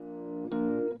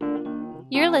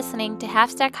You're listening to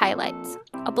Halfstack Highlights,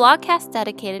 a blogcast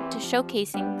dedicated to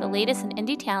showcasing the latest in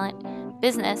indie talent,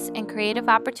 business, and creative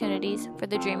opportunities for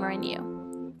the dreamer in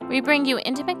you. We bring you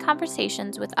intimate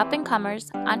conversations with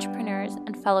up-and-comers, entrepreneurs,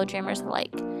 and fellow dreamers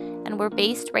alike, and we're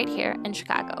based right here in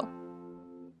Chicago.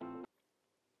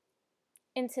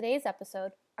 In today's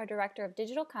episode, our Director of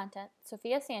Digital Content,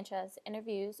 Sophia Sanchez,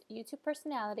 interviews YouTube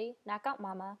personality, Knockout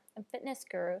Mama, and fitness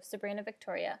guru, Sabrina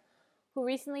Victoria, who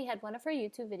recently had one of her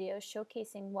YouTube videos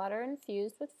showcasing water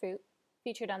infused with fruit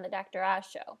featured on the Dr. Oz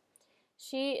show.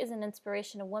 She is an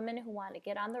inspiration to women who want to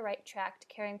get on the right track to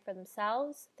caring for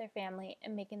themselves, their family,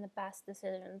 and making the best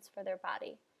decisions for their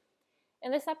body.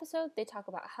 In this episode, they talk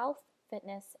about health,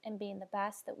 fitness, and being the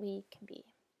best that we can be.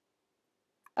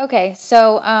 Okay,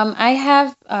 so I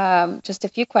have just a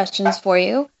few questions for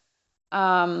you.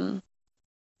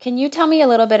 Can you tell me a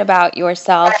little bit about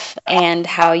yourself and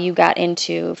how you got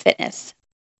into fitness?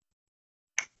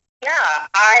 Yeah,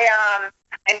 I'm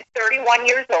 31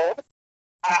 years old.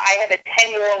 I have a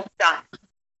 10-year-old son.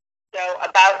 So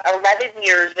about 11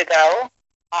 years ago,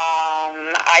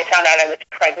 I found out I was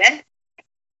pregnant.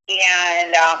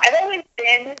 And I've always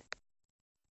been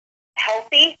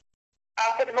healthy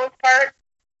for the most part.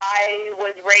 I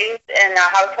was raised in a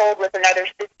household with another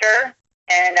sister,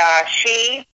 and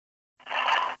she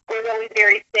was always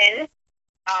very thin.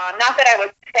 Not that I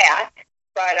was fat,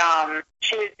 but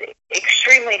she was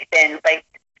extremely thin, like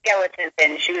skeleton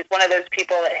thin. She was one of those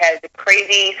people that has a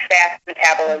crazy fast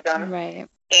metabolism. Right.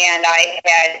 And I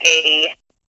had a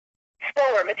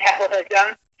slower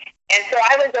metabolism. And so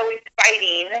I was always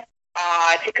fighting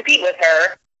to compete with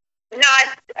her,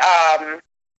 not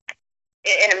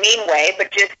in a mean way,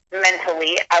 but just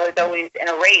mentally. I was always in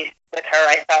a race with her,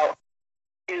 I felt,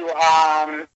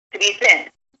 to be thin.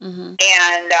 Mm-hmm.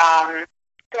 And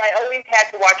so I always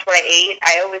had to watch what I ate.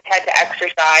 I always had to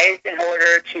exercise in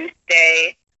order to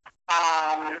stay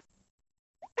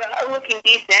looking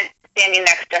decent, standing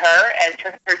next to her as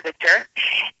her sister.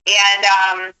 And,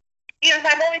 so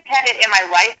I've always had it in my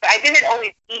life, but I didn't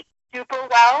always eat super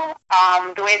well.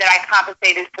 The way that I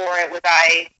compensated for it was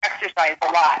I exercised a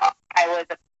lot. I was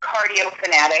a cardio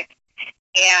fanatic.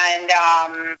 And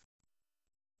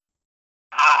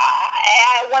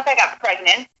once I got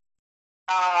pregnant,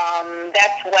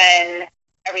 that's when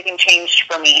everything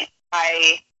changed for me.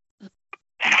 I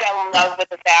fell in love with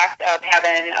the fact of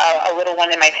having a little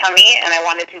one in my tummy, and I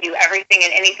wanted to do everything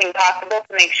and anything possible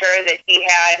to make sure that he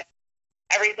had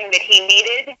everything that he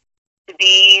needed to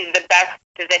be the best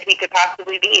that he could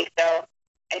possibly be. So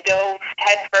I dove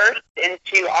headfirst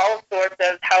into all sorts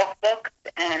of health books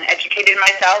and educated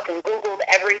myself and Googled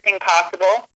everything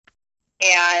possible.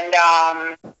 And,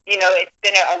 it's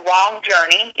been a long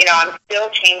journey. I'm still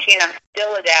changing. I'm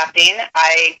still adapting.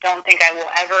 I don't think I will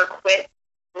ever quit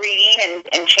reading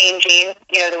and changing,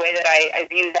 the way that I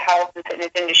view the health and fitness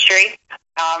industry.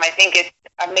 I think it's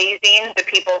amazing the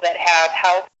people that have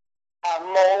helped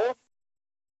mold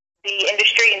the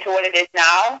industry into what it is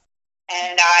now.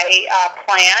 And I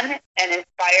plan and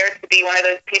inspire to be one of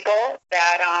those people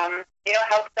that,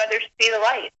 helps others see the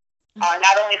light.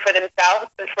 Not only for themselves,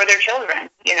 but for their children.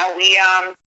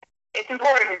 It's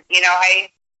important. I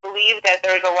believe that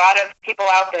there's a lot of people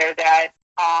out there that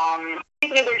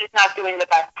they're just not doing the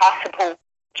best possible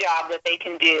job that they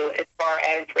can do as far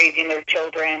as raising their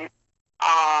children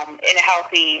in a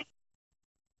healthy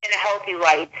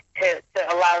light to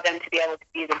allow them to be able to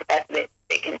be the best that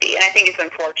they can be. And I think it's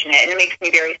unfortunate, and it makes me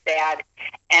very sad.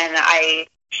 And I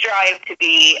strive to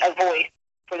be a voice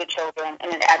for the children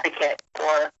and an advocate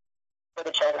for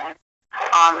the children,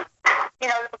 as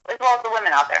well as the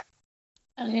women out there.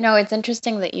 It's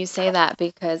interesting that you say that,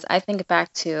 because I think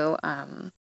back to,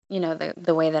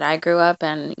 the way that I grew up,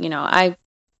 and, I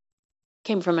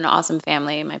came from an awesome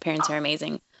family. My parents are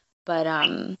amazing. But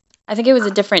I think it was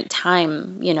a different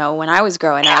time, when I was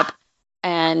growing up.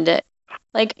 And,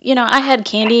 I had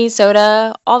candy,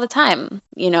 soda all the time.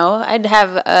 I'd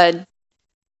have a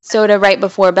soda right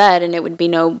before bed, and it would be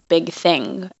no big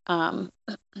thing.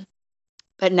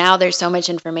 But now there's so much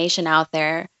information out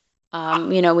there.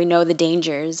 We know the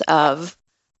dangers of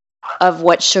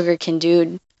what sugar can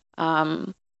do,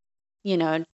 to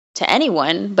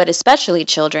anyone, but especially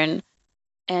children.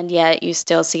 And yet you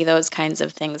still see those kinds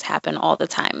of things happen all the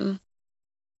time.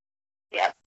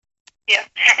 Yeah. Yeah.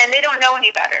 And they don't know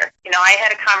any better. I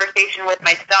had a conversation with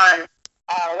my son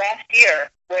last year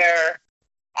where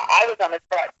I was almost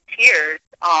brought to tears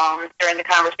during the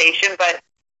conversation, but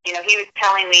he was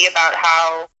telling me about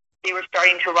how they were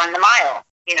starting to run the mile,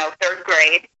 third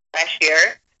grade last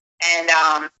year. And,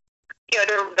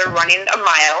 they're running a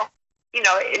mile,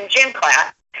 in gym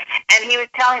class. And he was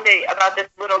telling me about this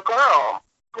little girl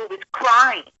who was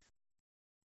crying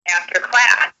after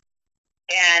class.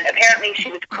 And apparently she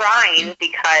was crying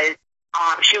because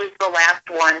she was the last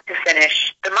one to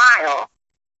finish the mile.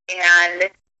 And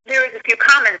there was a few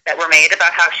comments that were made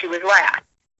about how she was last.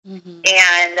 Mm-hmm.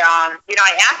 And,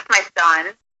 I asked my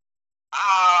son,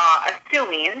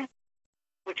 assuming,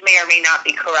 which may or may not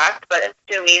be correct, but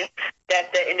assuming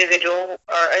that the individual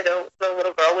or the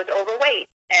little girl was overweight.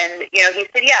 And, he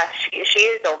said, yes, she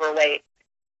is overweight.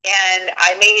 And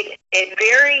I made it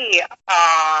very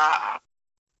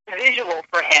visual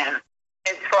for him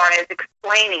as far as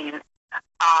explaining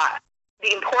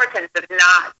the importance of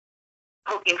not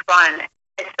poking fun,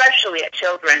 especially at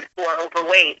children who are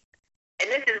overweight. And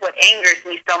this is what angers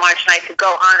me so much, and I could go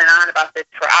on and on about this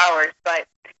for hours, but,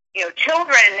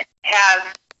 children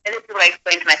have, and this is what I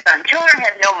explained to my son, children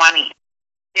have no money.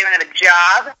 They don't have a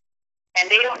job, and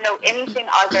they don't know anything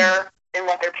other than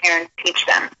what their parents teach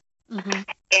them. Mm-hmm.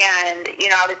 And,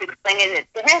 I was explaining it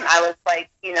to him. I was like,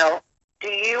 do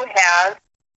you have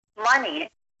money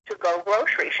to go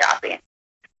grocery shopping?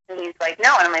 And he's like,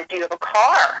 no. And I'm like, do you have a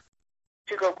car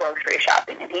to go grocery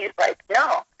shopping? And he's like,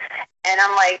 no. And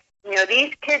I'm like,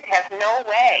 these kids have no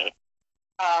way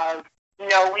of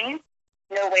knowing,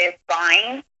 no way of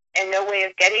buying, and no way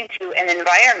of getting to an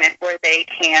environment where they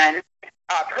can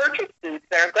purchase foods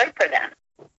that are good for them.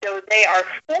 So they are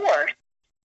forced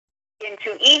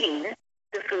into eating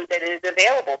the food that is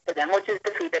available to them, which is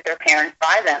the food that their parents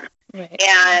buy them. Right.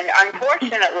 And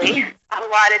unfortunately, a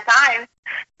lot of times,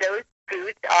 those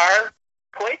foods are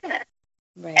poisonous.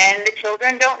 Right. And the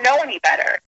children don't know any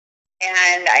better.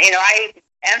 And, I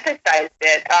emphasized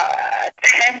it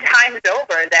 10 times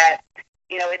over that,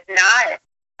 it's not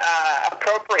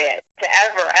appropriate to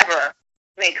ever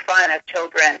make fun of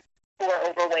children who are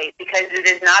overweight, because it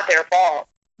is not their fault.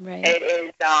 Right. It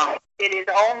is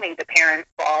only the parents'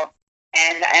 fault.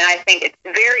 And I think it's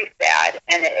very sad,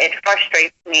 and it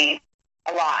frustrates me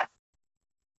a lot.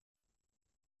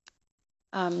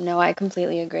 No, I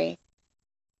completely agree.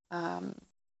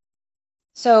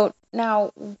 So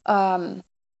now, I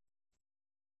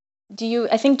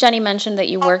think Jenny mentioned that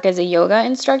you work as a yoga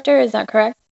instructor, is that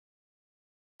correct?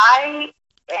 I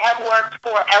have worked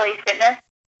for LA Fitness.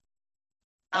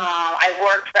 I've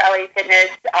worked for LA Fitness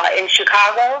in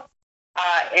Chicago,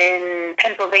 in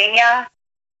Pennsylvania,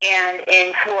 and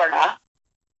in Florida.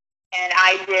 And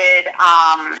I did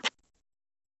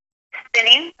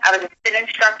spinning. I was a spin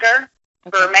instructor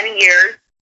for many years.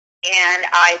 And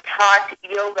I taught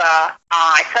yoga.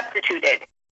 I substituted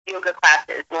yoga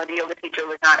classes when the yoga teacher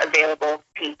was not available to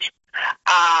teach.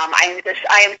 I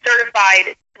am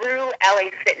certified through LA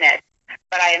Fitness,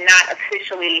 but I am not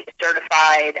officially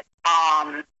certified,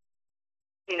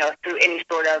 through any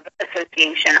sort of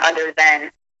association other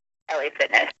than LA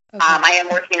Fitness. Okay. I am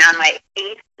working on my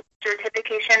 8th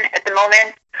certification at the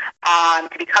moment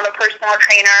to become a personal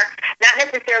trainer. Not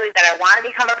necessarily that I want to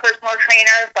become a personal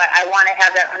trainer, but I want to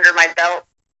have that under my belt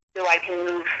so I can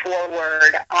move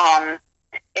forward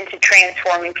into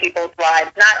transforming people's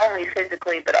lives, not only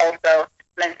physically, but also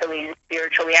mentally and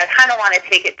spiritually. I kind of want to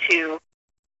take it to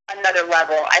another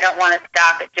level. I don't want to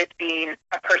stop at just being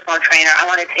a personal trainer. I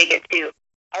want to take it to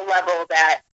a level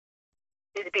that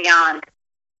is beyond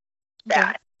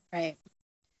that. Right.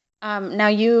 Now,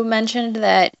 you mentioned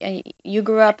that you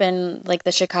grew up in,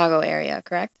 the Chicago area,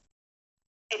 correct?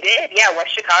 I did, yeah,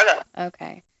 West Chicago.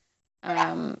 Okay.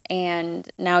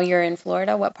 And now you're in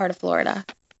Florida. What part of Florida?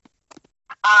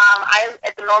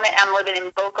 At the moment, I'm living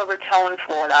in Boca Raton,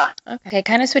 Florida. Okay,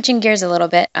 kind of switching gears a little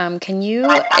bit. Can you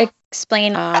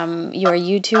explain your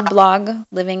YouTube blog,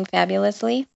 Living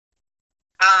Fabulously?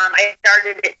 I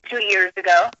started it 2 years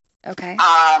ago. Okay.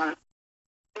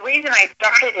 The reason I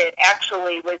started it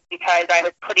actually was because I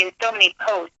was putting so many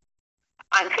posts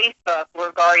on Facebook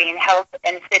regarding health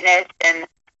and fitness and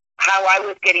how I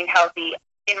was getting healthy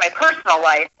in my personal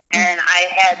life. And I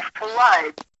had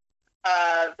floods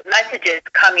of messages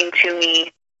coming to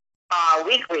me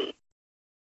weekly,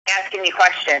 asking me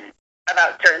questions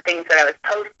about certain things that I was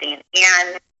posting.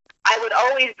 And I would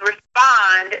always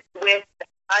respond with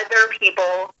other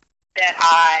people that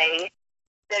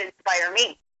inspire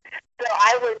me. So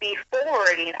I would be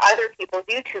forwarding other people's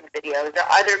YouTube videos or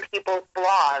other people's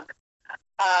blogs,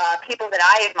 people that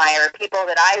I admire, people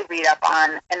that I read up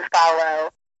on and follow,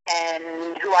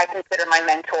 and who I consider my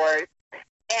mentors.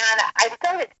 And I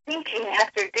started thinking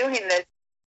after doing this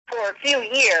for a few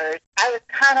years, I was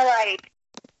kind of like,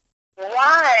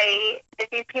 why, if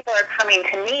these people are coming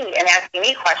to me and asking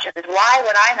me questions, why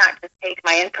would I not just take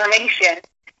my information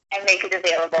and make it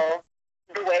available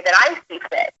the way that I see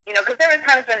fit. Because there were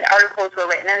times when articles were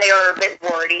written and they were a bit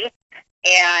wordy,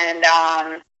 and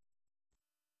I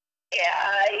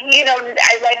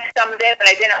liked some of it, but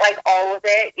I didn't like all of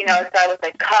it. So I was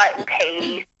like cut and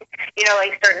paste,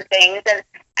 like certain things, and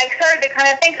I started to kind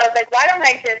of think, I was like, why don't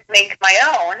I just make my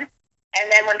own?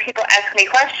 And then when people ask me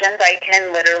questions, I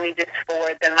can literally just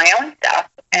forward them my own stuff,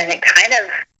 and it kind of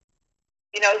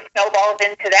snowballed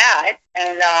into that.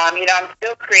 And, I'm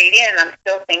still creating and I'm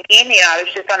still thinking. I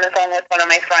was just on the phone with one of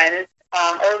my friends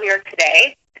earlier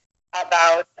today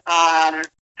about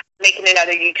making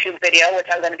another YouTube video, which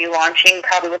I'm going to be launching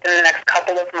probably within the next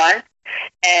couple of months.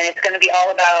 And it's going to be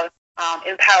all about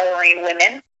empowering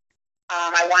women.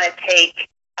 I want to take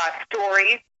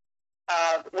stories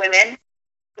of women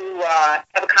who have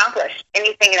accomplished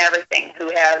anything and everything, who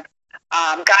have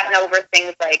gotten over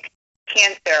things like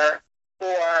cancer,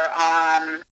 or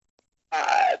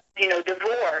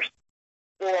divorce,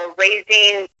 or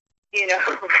raising 5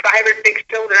 or 6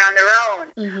 children on their own,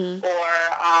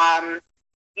 or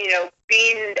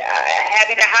being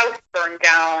having a house burned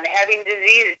down, having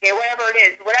disease, whatever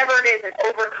it is, and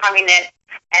overcoming it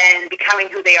and becoming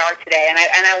who they are today. And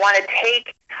I want to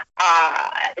take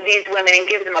these women and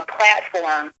give them a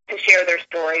platform to share their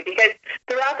story, because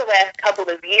throughout the last couple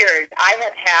of years, I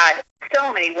have had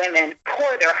so many women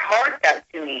pour their hearts out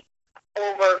to me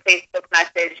over Facebook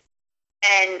message,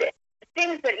 and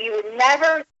things that you would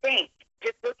never think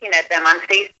just looking at them on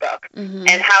Facebook,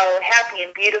 and how happy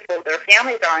and beautiful their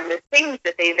families are, and the things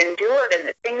that they've endured and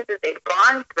the things that they've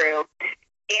gone through.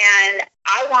 And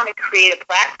I want to create a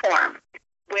platform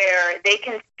where they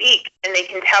can speak and they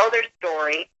can tell their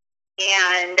story,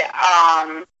 and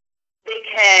they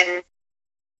can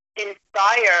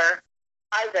inspire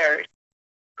others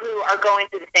who are going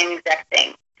through the same exact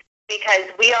thing. Because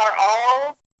we are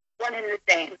all one and the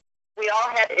same. We all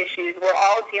have issues. We're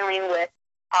all dealing with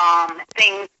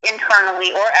things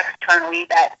internally or externally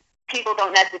that people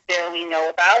don't necessarily know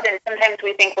about. And sometimes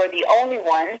we think we're the only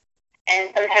ones.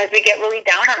 And sometimes we get really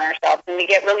down on ourselves and we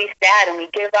get really sad and we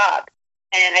give up.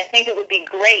 And I think it would be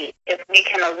great if we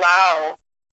can allow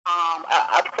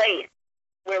a place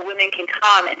where women can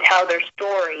come and tell their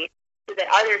story so that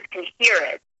others can hear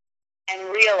it and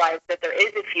realize that there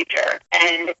is a future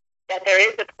and that there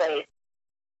is a place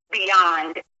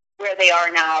beyond where they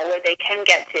are now, where they can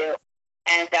get to,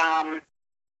 and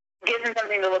give them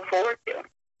something to look forward to.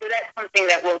 So that's something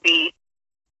that will be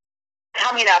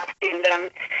coming up soon that I'm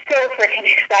so freaking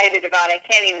excited about. I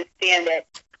can't even stand it.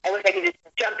 I wish I could just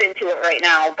jump into it right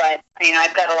now, but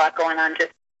I've got a lot going on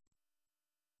just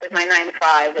with my 9 to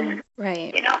 5 and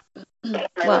my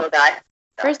little guy. So.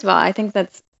 First of all, I think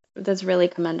that's really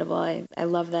commendable. I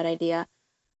love that idea.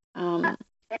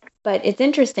 But it's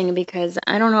interesting because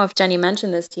I don't know if Jenny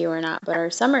mentioned this to you or not, but our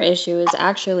summer issue is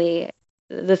actually,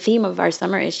 the theme of our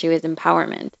summer issue is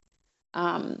empowerment.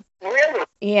 Really?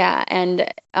 Yeah,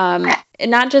 and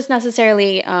not just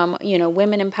necessarily,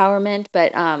 women empowerment,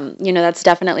 but, that's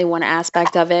definitely one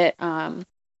aspect of it.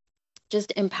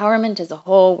 Just empowerment as a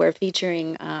whole. We're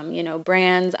featuring,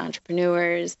 brands,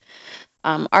 entrepreneurs,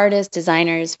 artists,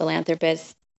 designers,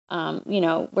 philanthropists.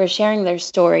 We're sharing their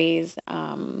stories,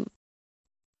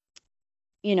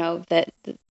 that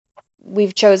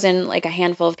we've chosen like a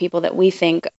handful of people that we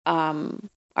think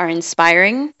are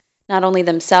inspiring, not only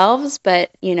themselves,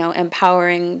 but,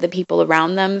 empowering the people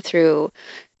around them through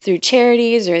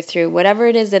charities or through whatever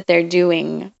it is that they're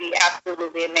doing. It'd be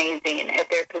absolutely amazing if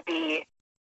there could be,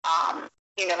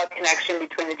 a connection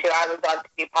between the two. I would love to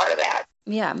be part of that.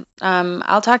 Yeah.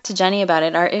 I'll talk to Jenny about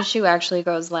it. Our issue actually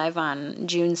goes live on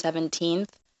June 17th.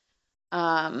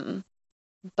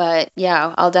 But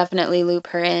yeah, I'll definitely loop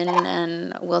her in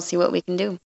and we'll see what we can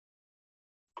do.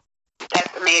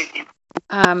 That's amazing.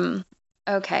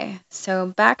 Okay, so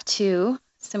back to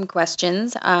some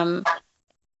questions.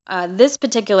 This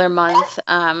particular month,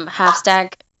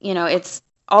 Halfstack, it's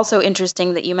also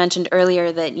interesting that you mentioned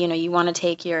earlier that, you want to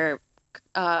take your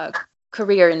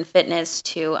career in fitness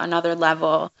to another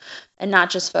level and not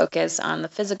just focus on the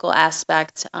physical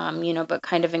aspect, but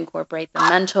kind of incorporate the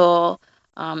mental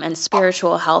and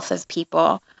spiritual health of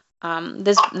people.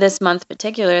 This month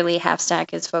particularly,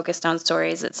 Halfstack is focused on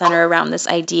stories that center around this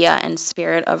idea and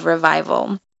spirit of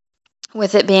revival.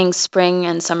 With it being spring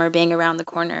and summer being around the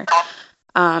corner,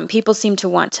 people seem to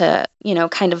want to,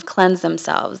 kind of cleanse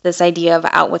themselves. This idea of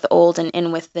out with old and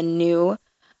in with the new.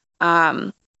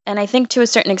 And I think to a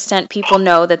certain extent, people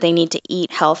know that they need to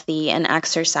eat healthy and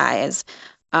exercise.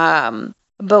 But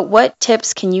what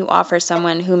tips can you offer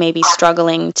someone who may be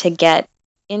struggling to get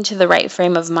into the right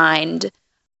frame of mind,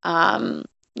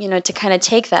 to kind of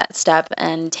take that step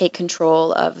and take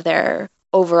control of their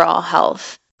overall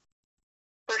health.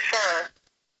 For sure.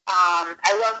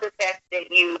 I love the fact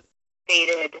that you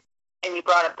stated and you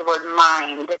brought up the word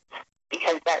mind,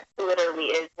 because that literally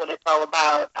is what it's all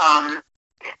about. I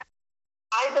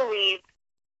believe,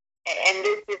 and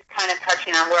this is kind of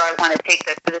touching on where I want to take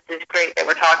this, so this is great that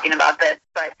we're talking about this,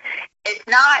 but it's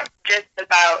not just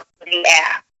about the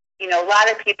act. A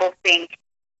lot of people think,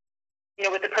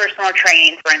 with the personal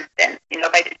training, for instance,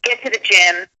 if I just get to the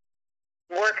gym,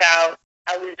 work out,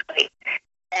 I'll lose weight.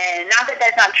 And not that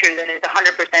that's not true, that it's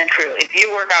 100% true. If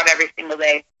you work out every single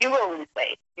day, you will lose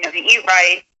weight. If you eat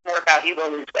right, work out, you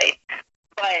will lose weight.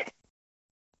 But,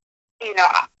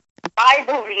 I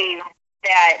believe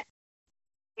that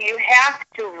you have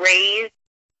to raise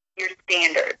your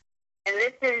standards. And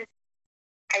this is,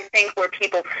 I think, where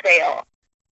people fail.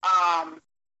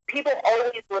 People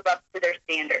always live up to their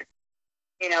standards.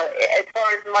 As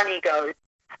far as money goes,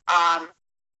 I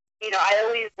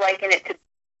always liken it to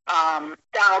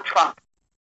Donald Trump.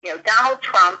 Donald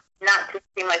Trump, not to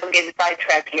seem like I'm getting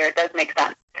sidetracked here, it does make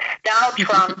sense. Donald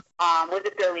Trump was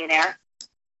a billionaire,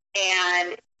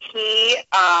 and he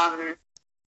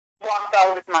lost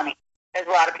all of his money, as a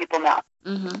lot of people know.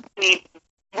 Mm-hmm. He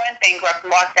went bankrupt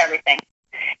and lost everything.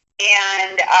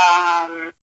 And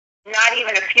not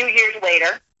even a few years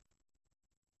later,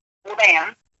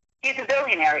 bam, he's a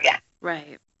billionaire again.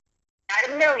 Right. Not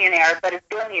a millionaire, but a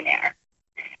billionaire.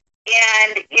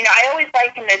 And, I always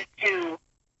liken this to,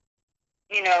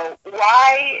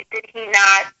 why did he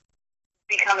not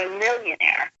become a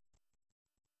millionaire?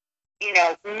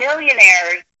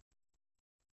 Millionaires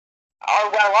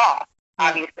are well off,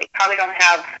 obviously. Probably don't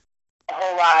have a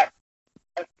whole lot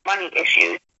of money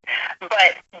issues.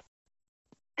 But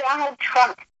Donald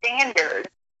Trump's standards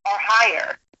are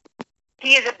higher.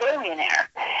 He is a billionaire.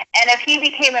 And if he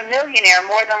became a millionaire,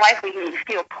 more than likely he would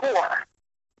feel poor.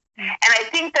 And I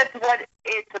think that's what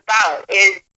it's about,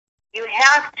 is you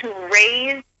have to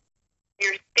raise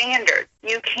your standards.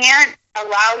 You can't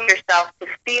allow yourself to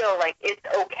feel like it's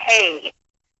okay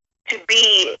to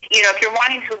be, if you're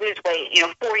wanting to lose weight,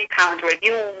 40 pounds, or if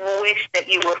you wish that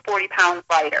you were 40 pounds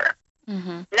lighter.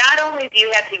 Mm-hmm. Not only do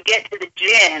you have to get to the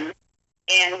gym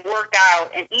and work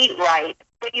out and eat right,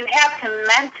 but you have to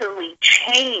mentally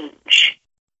change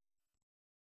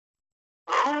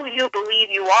who you believe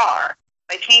you are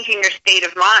by changing your state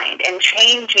of mind and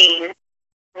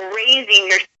raising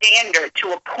your standard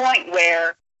to a point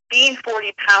where being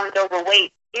 40 pounds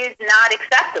overweight is not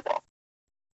acceptable.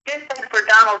 Just like for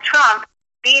Donald Trump,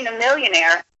 being a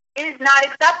millionaire is not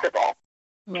acceptable.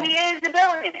 Right. He is a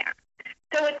billionaire.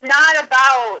 So it's not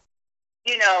about,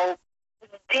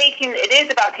 it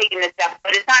is about taking the step,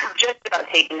 but it's not just about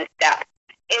taking the step.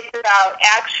 It's about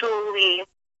actually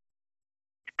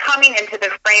coming into the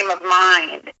frame of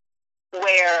mind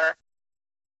where,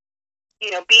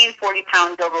 being 40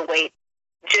 pounds overweight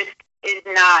just is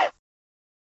not,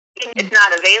 it's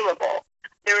not available.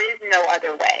 There is no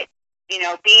other way.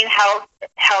 Being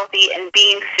healthy and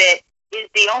being fit is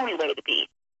the only way to be.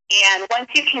 And once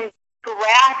you can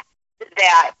grasp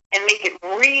that and make it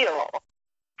real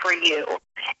for you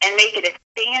and make it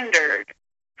a standard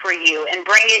for you and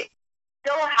bring it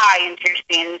so high into your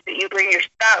standards that you bring your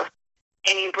spouse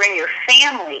and you bring your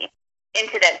family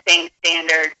into that same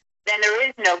standard, then there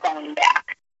is no going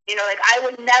back. I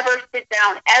would never sit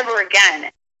down ever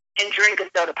again and drink a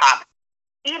soda pop,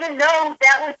 even though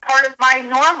that was part of my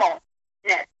normalness.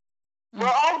 We're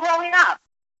all growing up.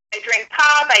 I drank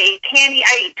pop, I ate candy,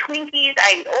 I ate Twinkies,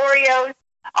 I ate Oreos.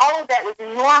 All of that was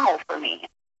normal for me.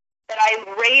 But I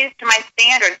raised my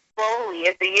standards slowly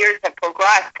as the years have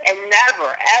progressed, and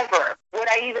never, ever would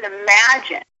I even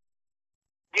imagine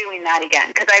doing that again,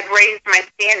 because I've raised my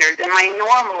standards, and my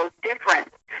normal is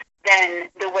different than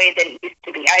the way that it used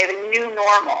to be. I have a new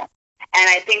normal, and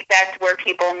I think that's where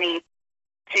people need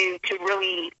to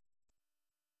really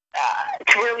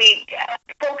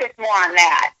focus more on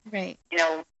that. Right.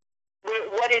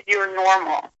 What is your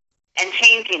normal, and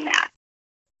changing that.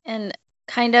 And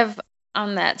kind of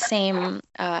on that same,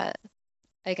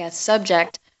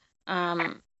 subject,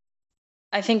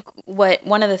 I think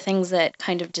one of the things that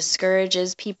kind of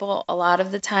discourages people a lot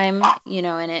of the time,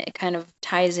 and it kind of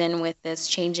ties in with this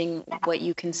changing what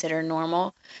you consider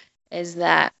normal, is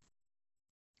that,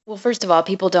 well, first of all,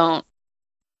 people don't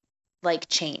like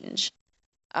change.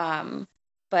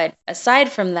 But aside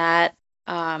from that,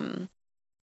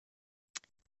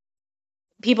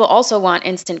 people also want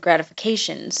instant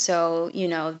gratification. So,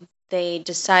 they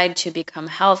decide to become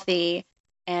healthy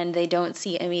and they don't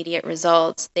see immediate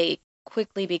results. They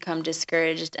quickly become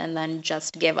discouraged and then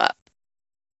just give up.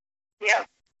 Yeah.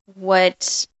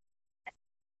 What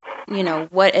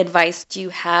advice do you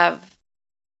have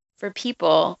for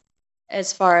people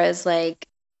as far as like,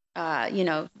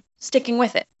 sticking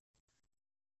with it?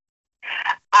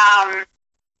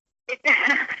 It,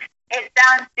 it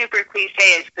sounds super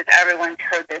cliche because everyone's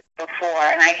heard this before,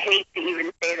 and I hate to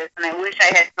even say this, and I wish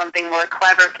I had something more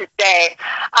clever to say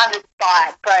on the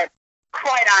spot, but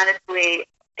quite honestly,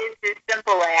 it's as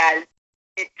simple as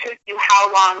it took you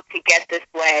how long to get this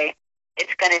way.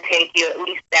 It's going to take you at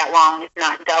least that long, if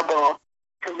not double,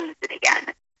 to lose it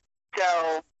again.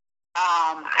 So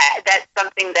that's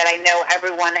something that I know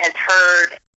everyone has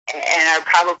heard and are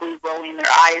probably rolling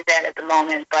their eyes at the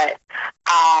moment, but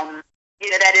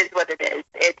that is what it is.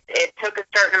 It took a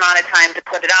certain amount of time to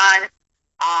put it on.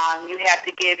 You have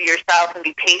to give yourself and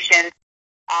be patient.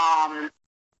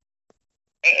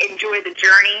 Enjoy the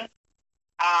journey.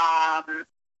 A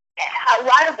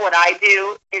lot of what I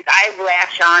do is I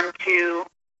latch on to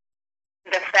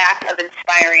the fact of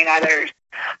inspiring others.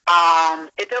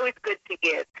 It's always good to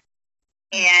give.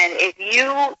 And if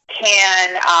you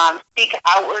can speak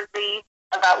outwardly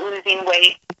about losing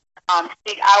weight,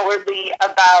 speak outwardly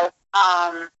about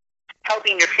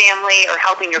helping your family or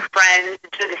helping your friends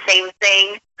do the same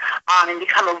thing, and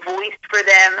become a voice for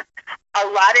them, a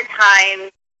lot of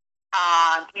times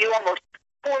you almost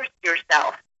force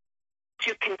yourself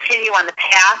to continue on the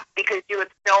path because you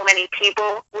have so many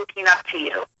people looking up to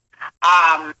you.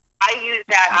 I use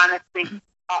that honestly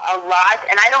a lot,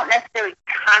 and I don't necessarily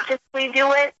consciously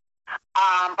do it,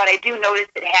 but I do notice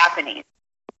it happening.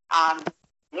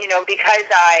 Because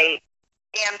I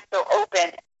am so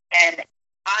open and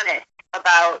honest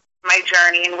about my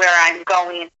journey and where I'm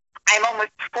going, I'm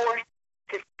almost forced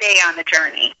to stay on the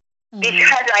journey.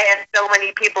 Because I have so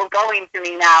many people going to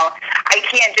me now, I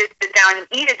can't just sit down and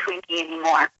eat a Twinkie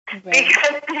anymore. Right.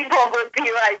 Because people would be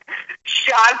like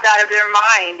shocked out of their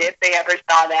mind if they ever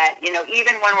saw that.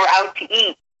 Even when we're out to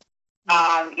eat,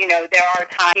 there are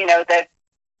times, that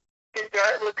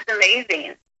dessert looks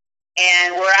amazing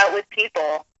and we're out with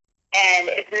people. And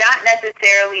it's not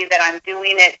necessarily that I'm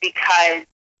doing it because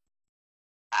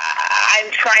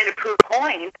I'm trying to prove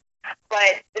points.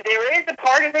 But there is a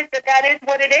part of it that is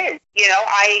what it is.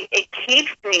 It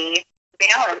keeps me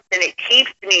balanced and it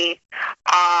keeps me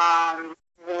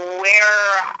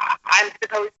where I'm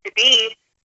supposed to be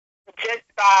just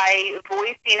by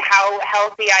voicing how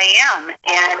healthy I am. And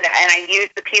I use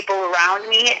the people around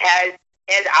me as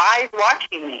eyes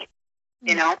watching me,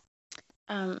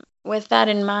 With that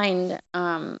in mind,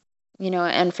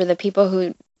 and for the people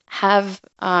who have,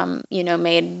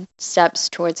 made steps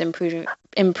towards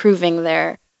improving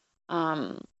their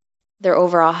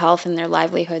overall health and their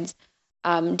livelihoods,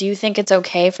 do you think it's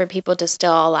okay for people to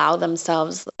still allow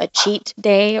themselves a cheat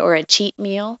day or a cheat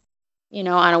meal,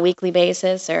 on a weekly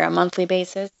basis or a monthly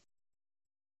basis?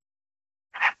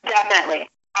 Definitely.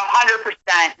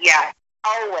 100%. Yes.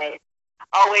 Always.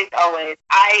 Always, always.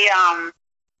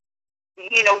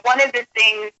 One of the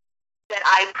things that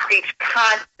I preach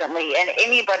constantly, and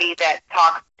anybody that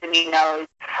talks to me knows,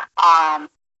 I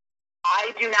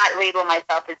do not label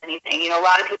myself as anything. A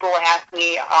lot of people will ask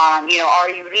me, are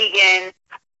you vegan?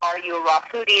 Are you a raw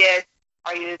foodist?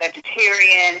 Are you a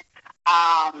vegetarian?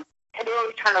 They're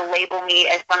always trying to label me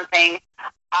as something.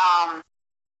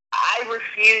 I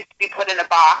refuse to be put in a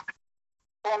box,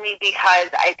 only because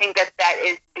I think that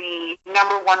is the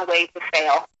number one way to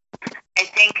fail. I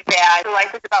think that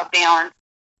life is about balance,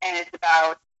 and it's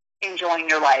about enjoying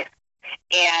your life.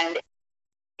 And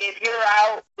if you're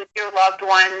out with your loved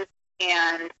ones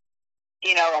and,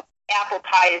 apple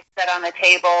pie is set on the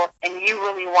table and you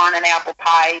really want an apple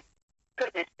pie,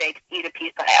 goodness sakes, eat a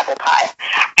piece of apple pie.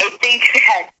 I think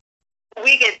that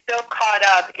we get so caught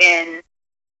up in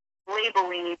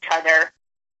labeling each other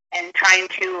and trying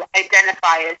to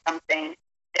identify as something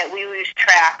that we lose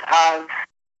track of,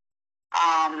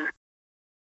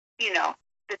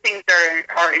 the things that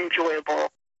are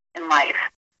enjoyable in life.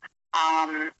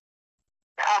 100%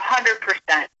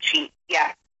 cheat,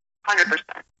 yes,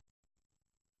 100%.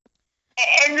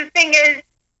 And the thing is,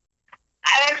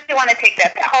 I actually want to take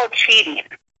that back. Called cheating.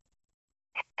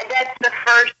 That's the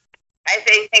first, I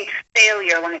think,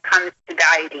 failure when it comes to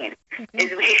dieting. Mm-hmm.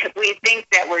 Is we think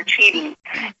that we're cheating.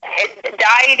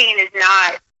 Dieting is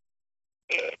not.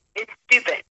 It's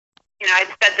stupid.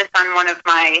 I've said this on one of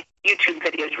my YouTube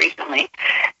videos recently.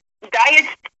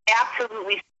 Diets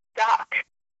absolutely suck.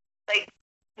 Like,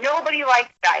 nobody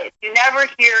likes diets. You never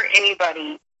hear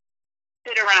anybody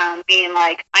sit around being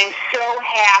like, I'm so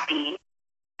happy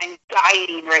I'm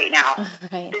dieting right now.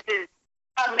 Right. This is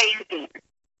amazing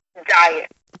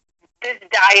diet. This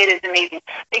diet is amazing.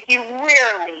 Like, you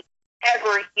rarely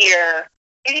ever hear,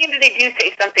 and even if they do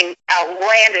say something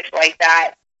outlandish like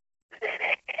that,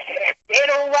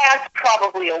 it'll last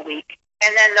probably a week,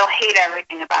 and then they'll hate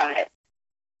everything about it.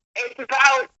 It's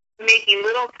about making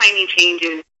little tiny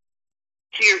changes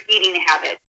to your eating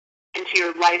habits and to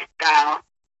your lifestyle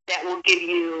that will give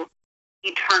you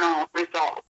eternal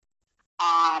results.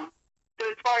 So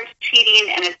as far as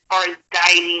cheating and as far as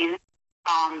dieting,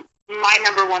 my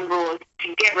number one rule is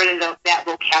to get rid of that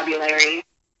vocabulary.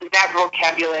 That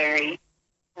vocabulary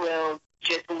will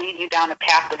just lead you down a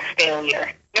path of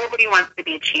failure. Nobody wants to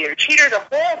be a cheater. Cheater is a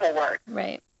horrible word.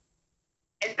 Right.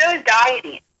 And so is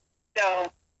dieting.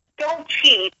 So don't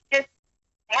cheat. Just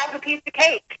have a piece of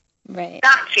cake. Right.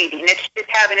 Not cheating. It's just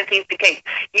having a piece of cake.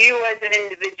 You as an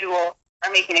individual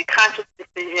are making a conscious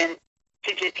decision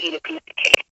to just eat a piece of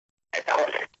cake. That's all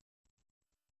it is.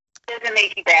 It doesn't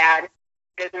make you bad. It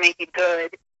doesn't make you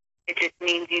good. It just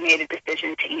means you made a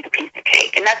decision to eat a piece of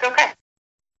cake, and that's okay.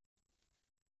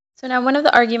 So now one of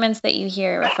the arguments that you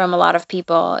hear from a lot of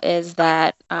people is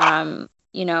that,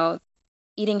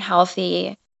 eating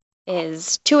healthy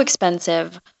is too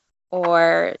expensive,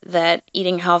 or that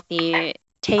eating healthy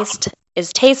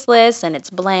is tasteless and it's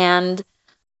bland.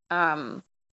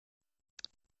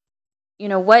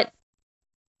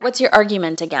 What's your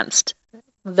argument against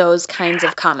those kinds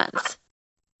of comments?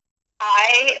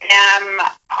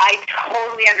 I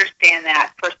totally understand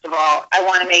that, first of all. I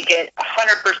want to make it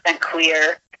 100%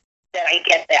 clear that I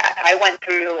get that. I went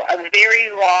through a very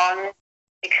long,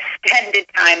 extended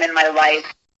time in my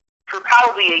life, for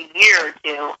probably a year or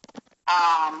two,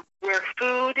 where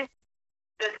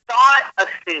the thought of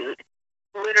food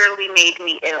literally made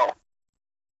me ill.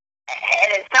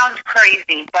 And it sounds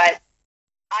crazy, but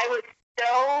I was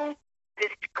so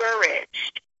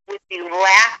discouraged with the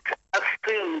lack of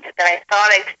food that I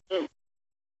thought I could eat.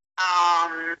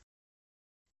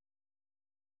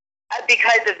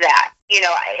 Because of that,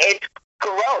 it's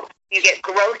gross. You get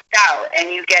grossed out and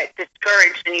you get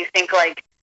discouraged and you think, like,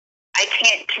 I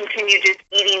can't continue just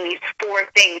eating these 4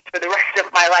 things for the rest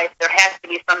of my life. There has to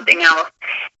be something else.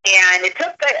 And it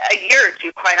took a year or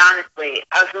two, quite honestly,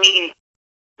 of me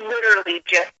literally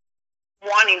just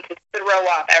wanting to throw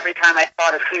up every time I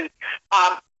thought of food.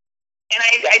 And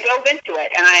I dove into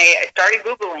it, and I started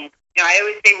Googling. I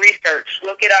always say research,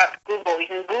 look it up, Google. You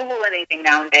can Google anything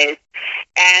nowadays.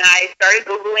 And I started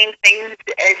Googling things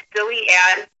as silly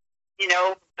as,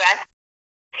 best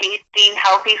tasting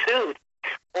healthy food,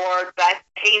 or best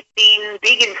tasting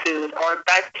vegan food, or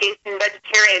best tasting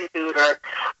vegetarian food,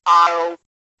 or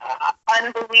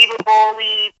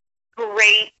unbelievably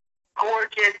great,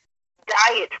 gorgeous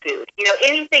diet food.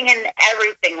 Anything and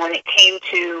everything when it came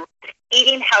to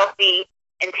eating healthy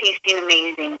and tasting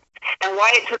amazing. And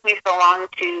why it took me so long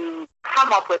to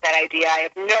come up with that idea, I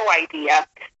have no idea.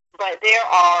 But there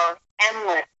are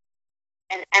endless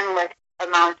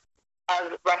amounts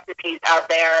of recipes out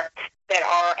there that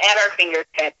are at our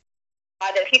fingertips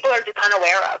that people are just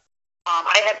unaware of.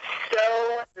 I have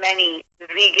so many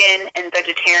vegan and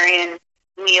vegetarian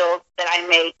meals that I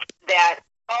make that,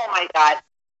 oh my God,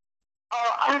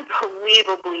 are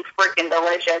unbelievably freaking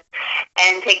delicious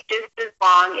and take just as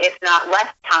long, if not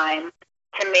less time,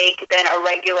 to make than a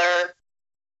regular,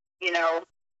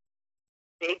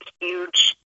 big,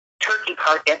 huge turkey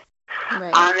carcass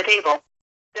on the table.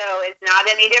 So it's not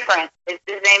any different. It's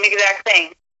the same exact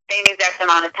thing, same exact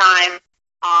amount of time,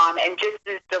 and just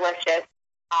as delicious.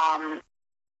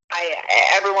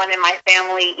 Everyone in my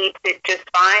family eats it just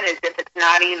fine, as if it's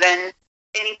not even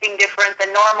anything different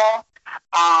than normal.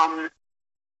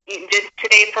 Just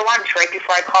today for lunch, right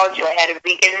before I called you, I had a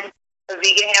vegan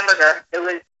hamburger. It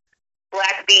was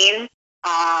black beans,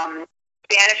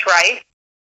 Spanish rice,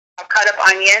 a cut up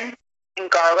onion and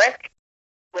garlic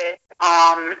with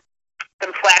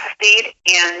some flaxseed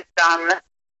and some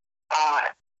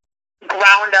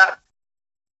ground up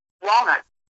walnuts.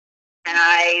 And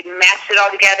I mashed it all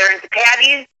together into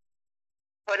patties,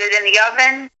 put it in the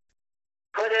oven,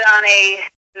 put it on a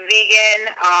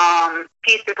vegan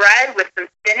piece of bread with some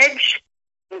spinach,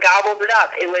 and gobbled it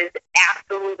up. It was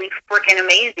absolutely freaking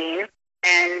amazing,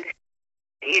 and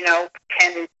I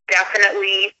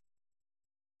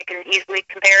can easily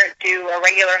compare it to a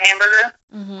regular hamburger.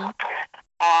 Mm-hmm.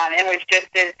 It was just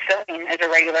as filling as a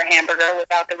regular hamburger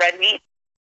without the red meat.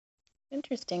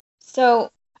 Interesting.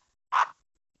 So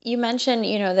you mentioned,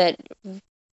 that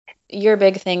your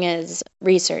big thing is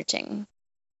researching.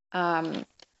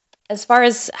 As far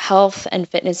as health and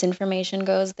fitness information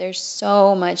goes, there's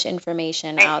so much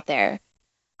information out there.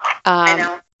 I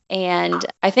know. And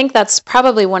I think that's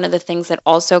probably one of the things that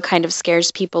also kind of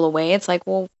scares people away. It's like,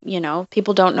 well,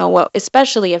 people don't know what,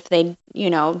 especially if they,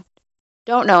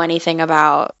 don't know anything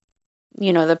about,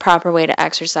 the proper way to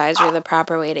exercise or the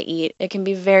proper way to eat. It can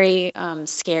be very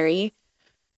scary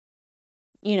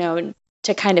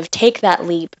to kind of take that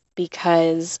leap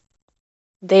because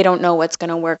they don't know what's going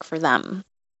to work for them.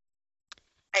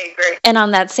 I agree. And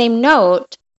on that same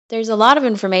note, there's a lot of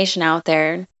information out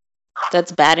there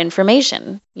that's bad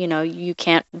information. You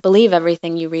can't believe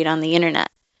everything you read on the internet.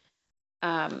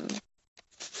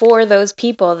 For those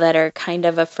people that are kind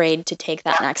of afraid to take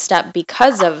that next step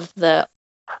because of the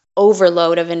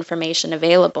overload of information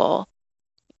available,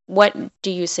 what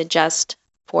do you suggest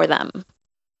for them?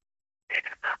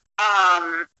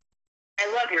 I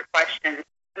love your question.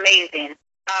 Amazing.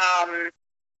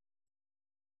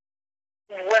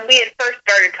 When we had first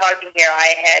started talking here,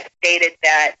 I had stated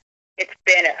that it's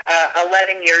been a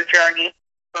 11-year journey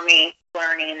for me,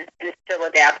 learning and still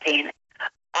adapting.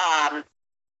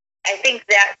 I think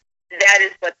that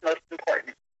is what's most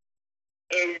important.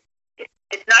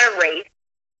 It's not a race.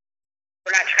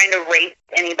 We're not trying to race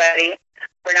anybody.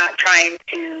 We're not trying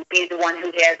to be the one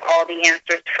who has all the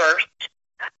answers first.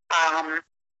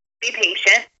 Be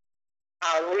patient.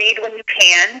 Read when you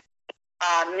can.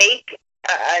 Make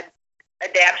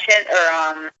adaptation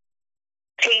or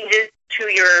changes to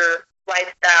your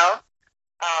lifestyle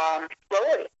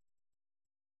slowly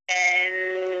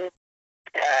and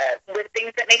with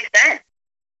things that make sense.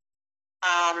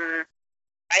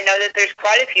 I know that there's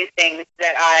quite a few things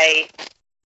that I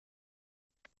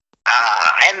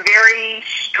am very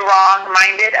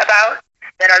strong-minded about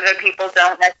that other people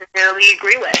don't necessarily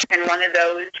agree with, and one of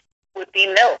those would be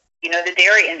milk. The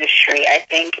dairy industry, I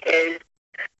think, is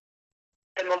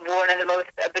one of the most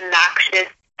obnoxious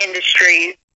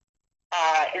industries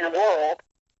in the world.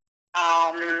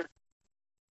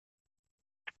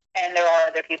 And there are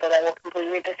other people that will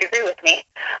completely disagree with me.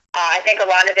 I think a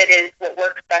lot of it is what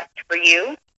works best for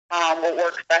you, what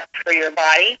works best for your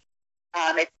body.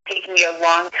 It's taken me a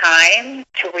long time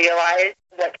to realize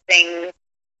what things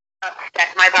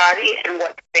upset my body and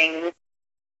what things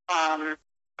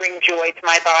bring joy to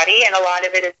my body. And a lot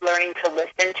of it is learning to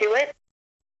listen to it.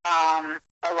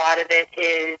 A lot of it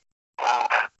is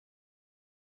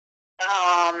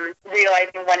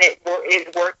realizing when it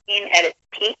is working at its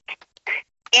peak.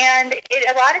 And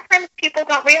a lot of times people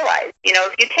don't realize,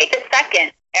 if you take a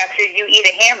second after you eat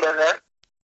a hamburger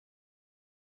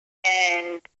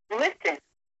and listen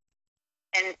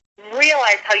and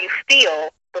realize how you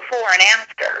feel before and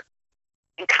after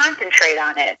and concentrate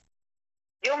on it,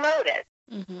 you'll notice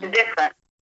the difference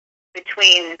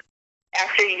between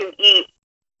after you eat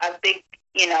a big,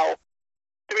 3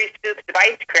 scoops of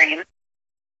ice cream,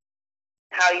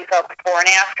 how you felt before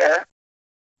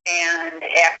and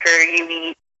after you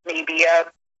eat maybe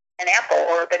an apple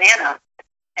or a banana,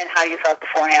 and how you felt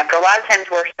before and after. A lot of times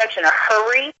we're such in a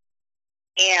hurry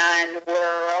and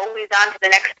we're always on to the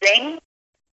next thing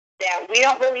that we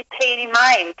don't really pay any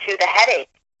mind to the headache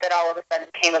that all of a sudden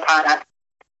came upon us,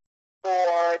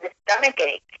 or the stomach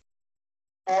ache,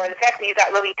 or the fact that you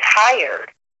got really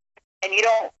tired. And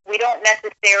we don't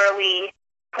necessarily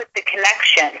put the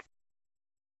connection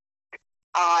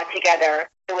together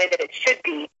the way that it should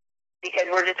be, because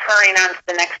we're just hurrying on to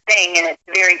the next thing, and it's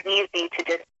very easy to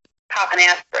just pop an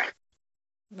aspirin.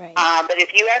 Right. But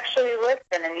if you actually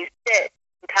listen and you sit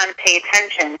and kind of pay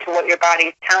attention to what your body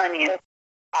is telling you,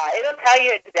 it'll tell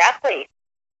you exactly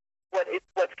what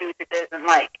foods it doesn't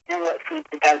like and what foods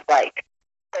it does like.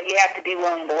 But you have to be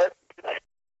willing to listen to it.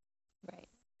 Right.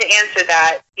 To answer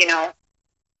that,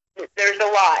 there's a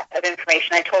lot of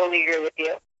information. I totally agree with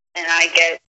you. And I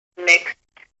get mixed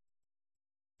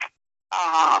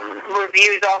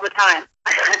reviews all the time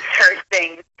on certain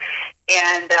things.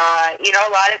 And, a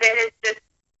lot of it is just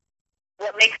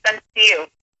what makes sense to you,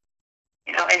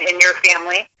 and your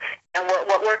family, and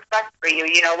what works best for you.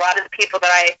 A lot of the people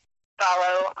that I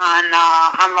follow on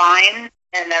online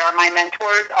and that are my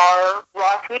mentors are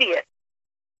raw foodies.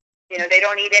 They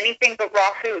don't eat anything but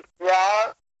raw food,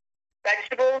 raw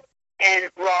vegetables and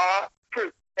raw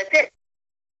fruit. That's it.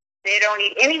 They don't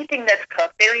eat anything that's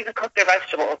cooked. They don't even cook their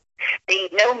vegetables. They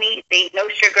eat no meat. They eat no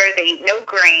sugar. They eat no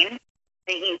grain.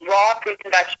 They eat raw fruits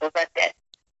and vegetables. That's it.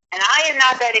 And I am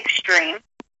not that extreme.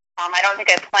 I don't think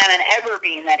I plan on ever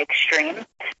being that extreme.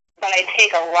 But I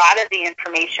take a lot of the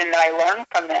information that I learn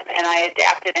from them and I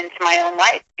adapt it into my own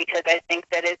life because I think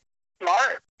that it's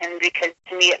smart and because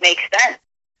to me it makes sense.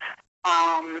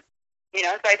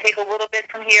 So I take a little bit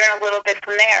from here and a little bit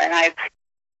from there, and I've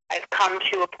come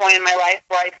to a point in my life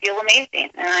where I feel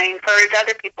amazing, and I encourage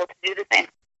other people to do the same.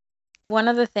 One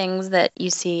of the things that you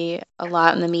see a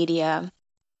lot in the media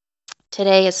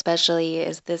today especially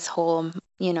is this whole,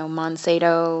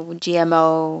 Monsanto,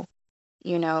 GMO,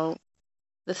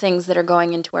 the things that are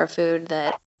going into our food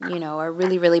that, are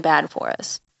really, really bad for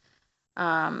us.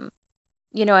 And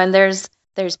there's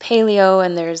there's paleo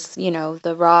and there's,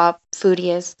 the raw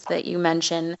foodiests that you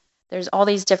mentioned. There's all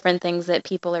these different things that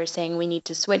people are saying we need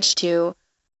to switch to,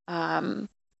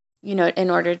 in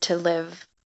order to live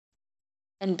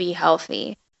and be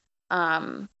healthy.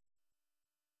 And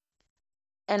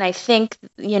I think,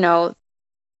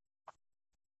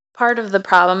 part of the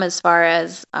problem as far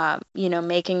as,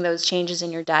 making those changes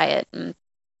in your diet and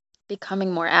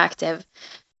becoming more active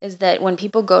is that when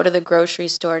people go to the grocery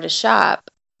store to shop,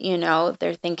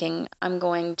 they're thinking, I'm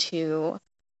going to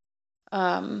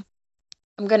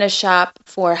shop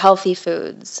for healthy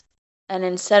foods. And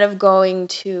instead of going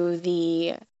to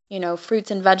the,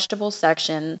 fruits and vegetables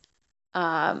section,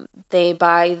 they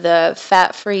buy the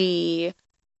fat-free,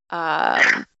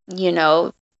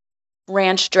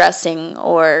 ranch dressing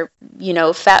or,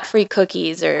 fat-free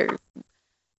cookies or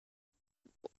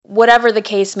whatever the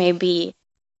case may be.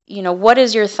 What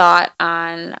is your thought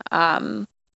on, on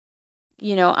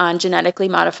genetically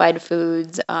modified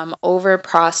foods, over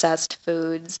processed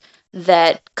foods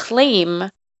that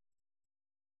claim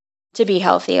to be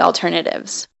healthy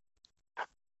alternatives?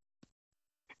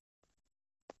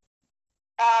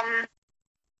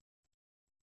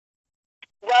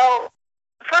 Well,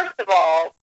 first of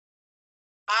all,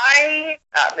 my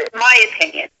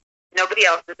opinion, nobody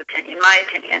else's opinion, my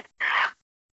opinion,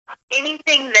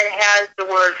 anything that has the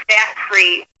word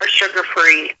fat-free or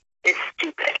sugar-free is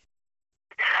stupid.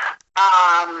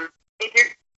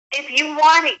 If you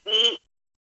want to eat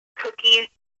cookies,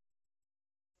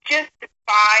 just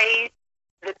buy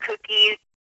the cookies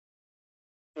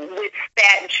with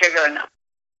fat and sugar in them.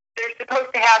 They're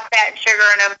supposed to have fat and sugar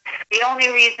in them. The only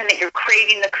reason that you're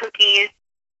craving the cookies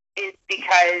is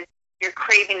because you're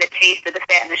craving the taste of the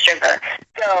fat and the sugar.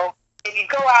 So if you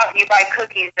go out and you buy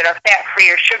cookies that are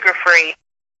fat-free or sugar-free,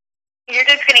 you're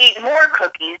just going to eat more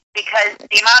cookies because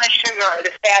the amount of sugar or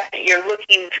the fat that you're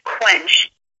looking to quench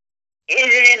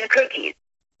isn't in the cookies.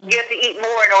 You have to eat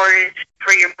more in order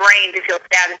for your brain to feel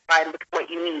satisfied with what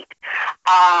you need.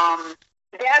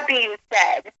 That being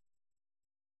said,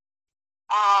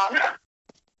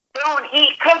 don't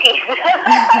eat cookies.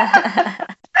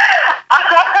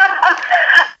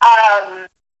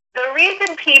 The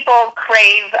reason people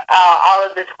crave all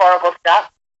of this horrible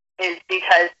stuff is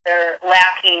because they're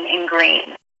lacking in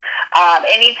greens.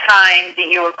 Anytime that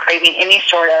you are craving any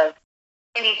sort of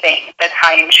anything that's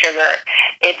high in sugar,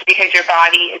 it's because your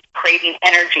body is craving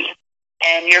energy.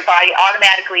 And your body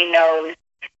automatically knows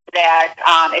that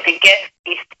if it gets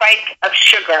a spike of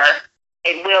sugar,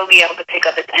 it will be able to pick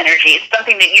up its energy. It's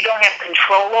something that you don't have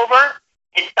control over.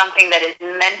 It's something that is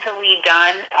mentally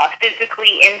done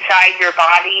physically inside your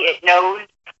body. It knows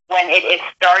when it is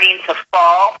starting to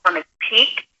fall from its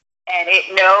peak, and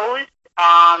it knows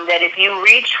that if you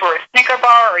reach for a Snicker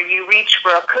bar or you reach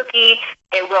for a cookie,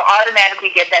 it will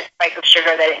automatically get that spike of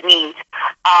sugar that it needs.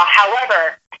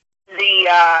 However, the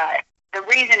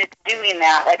reason it's doing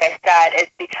that, like I said, is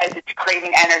because it's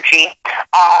craving energy.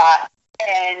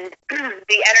 And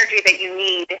the energy that you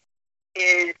need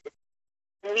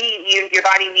your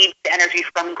body needs the energy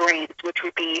from greens, which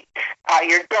would be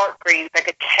your dark greens, like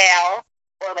a kale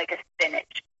or like a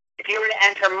spinach. If you were to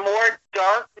enter more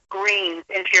dark greens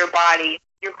into your body,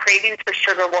 your cravings for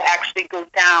sugar will actually go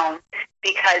down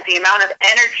because the amount of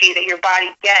energy that your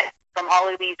body gets from all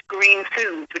of these green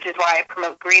foods, which is why I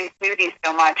promote green smoothies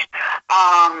so much,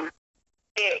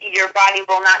 your body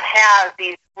will not have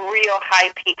these real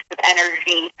high peaks of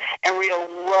energy and real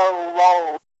low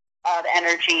lows of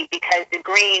energy because the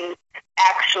greens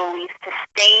actually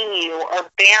sustain you or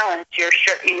balance your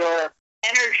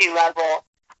energy level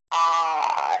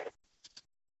at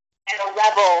a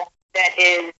level that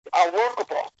is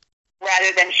workable,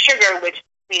 rather than sugar, which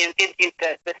gives you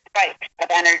the spike of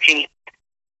energy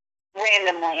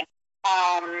randomly.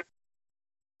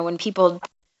 When people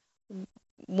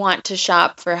want to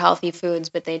shop for healthy foods,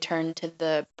 but they turn to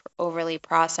the overly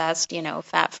processed,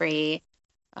 fat-free,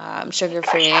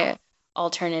 sugar-free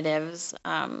alternatives,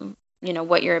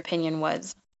 what your opinion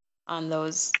was on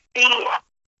those. The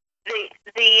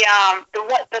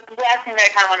last thing that I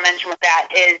kind of want to mention with that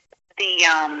is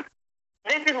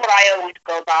this is what I always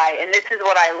go by, and this is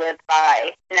what I live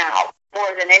by now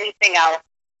more than anything else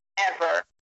ever.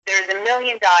 There's a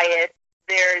million diets.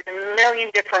 There's a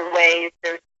million different ways.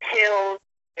 There's pills.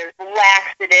 There's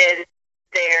laxatives.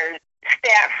 There's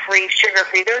fat-free,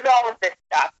 sugar-free. There's all of this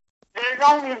stuff. There's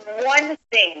only one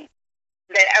thing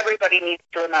that everybody needs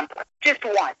to remember. Just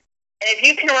one. And if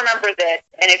you can remember this,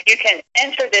 and if you can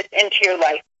enter this into your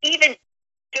life, even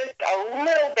just a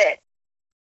little bit,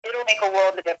 it'll make a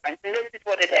world of difference. And this is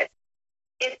what it is.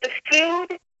 If the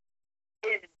food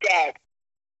is dead,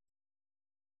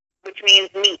 which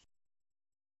means meat,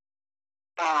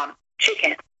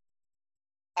 chicken,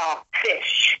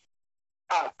 fish,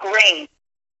 grain,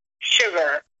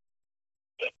 sugar,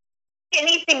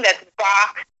 anything that's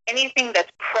boxed, anything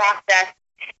that's processed,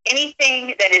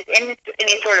 anything that is in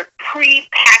any sort of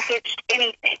pre-packaged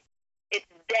anything. It's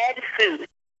dead food.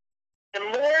 The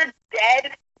more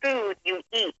dead food you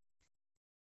eat,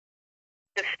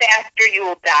 the faster you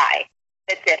will die.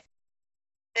 That's it.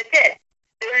 That's it.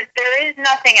 There is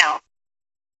nothing else.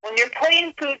 When you're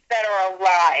putting foods that are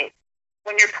alive,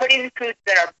 when you're putting foods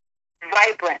that are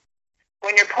vibrant,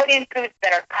 when you're putting foods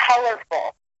that are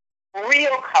colorful,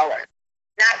 real color,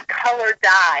 not color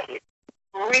dyes,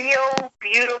 real,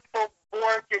 beautiful,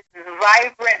 gorgeous,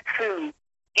 vibrant food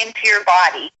into your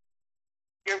body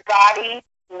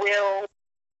will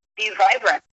be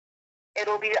vibrant.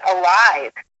 It'll be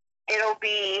alive. It'll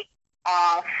be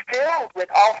filled with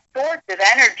all sorts of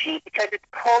energy because it's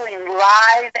pulling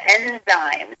live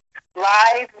enzymes,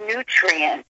 live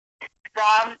nutrients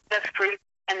from the fruits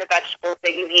and the vegetables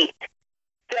that you eat.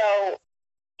 So,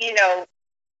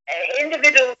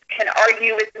 individuals can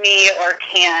argue with me or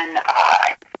can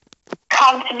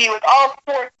come to me with all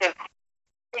sorts of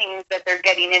things that they're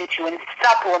getting into and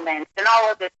supplements and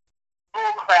all of this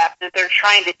bullcrap that they're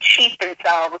trying to cheat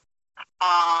themselves,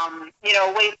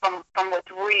 away from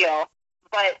what's real.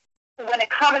 But when it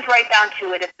comes right down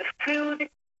to it, if the food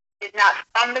is not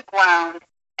from the ground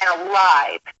and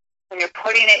alive, when you're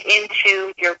putting it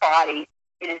into your body,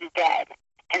 it is dead.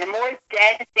 And the more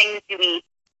dead things you eat,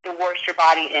 the worse your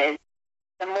body is.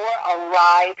 The more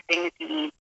alive things you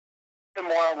eat, the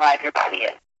more alive your body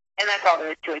is. And that's all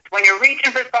there is to it. When you're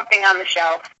reaching for something on the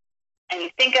shelf and you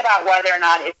think about whether or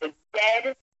not it's a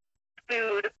dead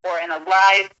food or an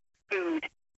alive food,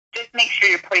 just make sure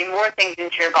you're putting more things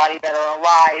into your body that are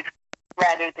alive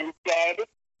rather than dead,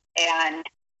 and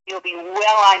you'll be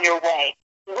well on your way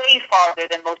farther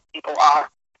than most people are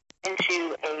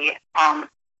into a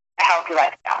healthy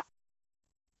lifestyle.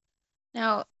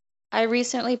 Now, I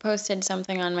recently posted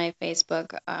something on my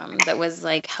Facebook that was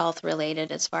like health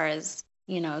related as far as,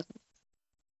 the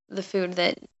food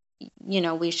that,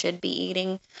 we should be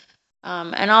eating.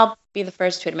 And I'll be the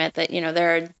first to admit that,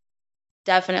 there are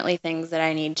definitely things that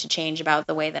I need to change about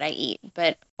the way that I eat.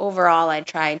 But overall, I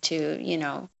try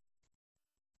to,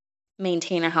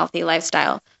 maintain a healthy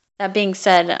lifestyle. That being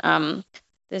said,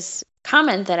 this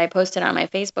comment that I posted on my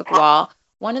Facebook wall,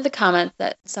 one of the comments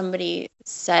that somebody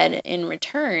said in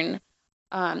return,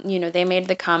 they made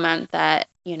the comment that,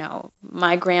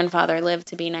 my grandfather lived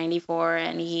to be 94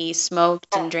 and he smoked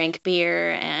and drank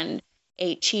beer and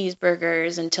ate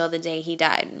cheeseburgers until the day he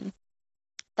died.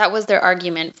 That was their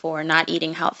argument for not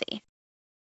eating healthy.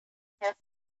 Yep.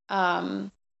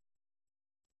 And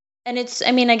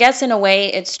I guess in a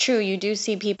way it's true. You do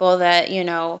see people that,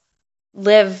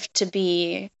 live to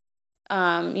be,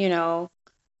 90,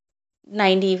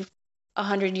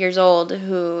 100 years old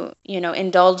who,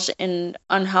 indulge in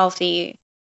unhealthy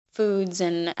foods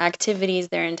and activities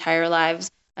their entire lives.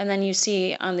 And then you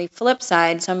see on the flip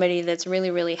side somebody that's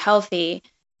really, really healthy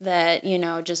that,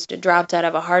 just dropped out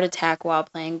of a heart attack while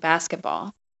playing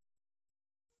basketball.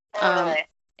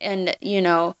 And,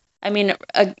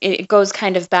 it goes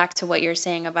kind of back to what you're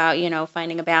saying about,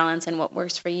 finding a balance and what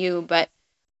works for you. But,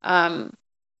 do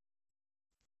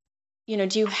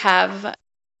you have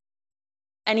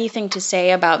anything to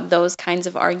say about those kinds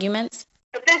of arguments?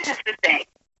 But this is the thing.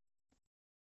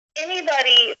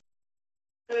 Anybody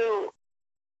who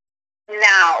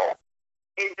now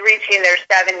is reaching their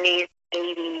 70s,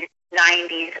 80s,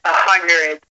 90s,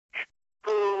 100s,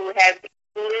 who have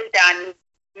lived on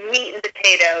meat and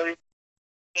potatoes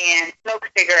and smoked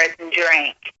cigarettes and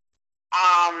drank,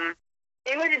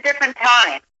 it was a different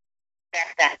time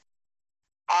back then.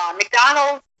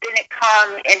 McDonald's didn't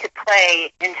come into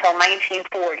play until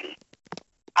 1940.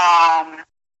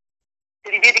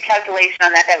 If you do the calculation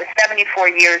on that, that was 74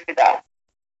 years ago.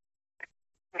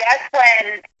 That's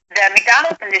when the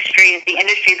McDonald's industry is the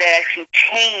industry that actually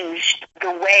changed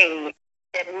the way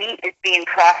that meat is being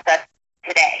processed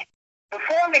today.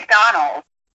 Before McDonald's,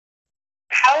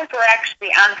 cows were actually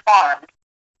on farms,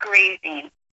 grazing,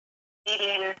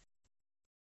 eating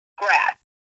grass.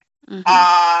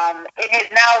 Mm-hmm. It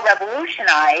has now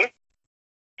revolutionized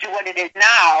to what it is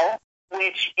now,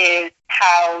 which is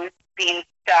cows being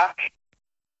stuck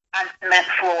on cement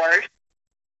floors,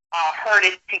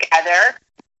 herded together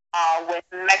with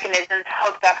mechanisms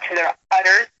hooked up to their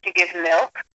udders to give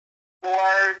milk,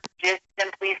 or just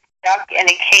simply stuck in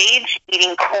a cage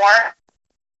eating corn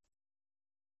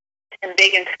and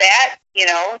big and fat.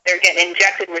 They're getting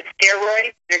injected with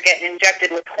steroids, they're getting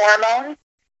injected with hormones,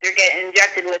 they're getting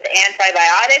injected with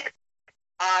antibiotics.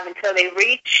 until they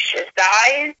reach a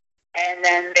size, and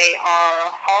then they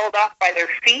are hauled off by their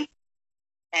feet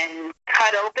and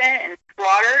cut open and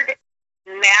slaughtered,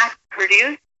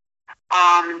 mass-produced,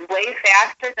 way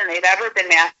faster than they've ever been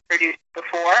mass-produced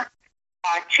before.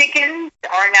 Chickens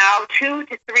are now 2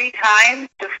 to 3 times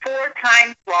to 4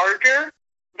 times larger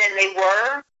than they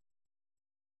were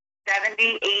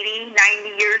 70, 80,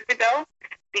 90 years ago,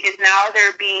 because now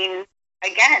they're being,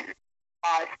 again,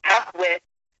 stuck with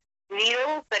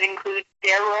needles that include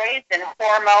steroids and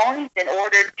hormones in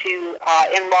order to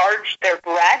enlarge their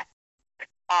breasts,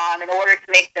 in order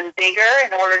to make them bigger,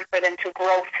 in order for them to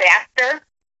grow faster.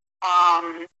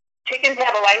 Chickens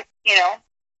have a life,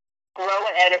 grow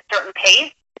at a certain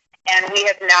pace, and we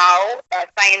have now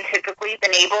scientifically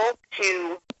been able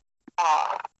to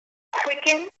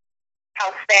quicken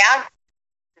how fast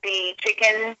the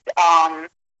chickens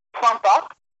plump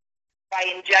up by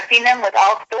injecting them with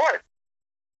all sorts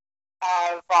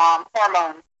of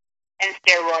hormones and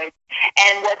steroids.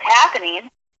 And what's happening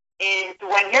is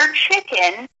when your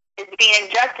chicken is being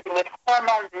injected with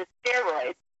hormones and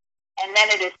steroids, and then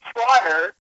it is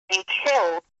slaughtered and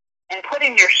killed and put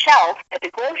in your shelf at the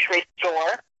grocery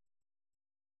store,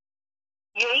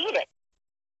 you eat it.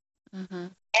 Mm-hmm.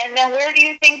 And then where do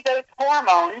you think those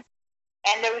hormones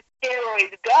and those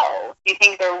steroids go? Do you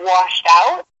think they're washed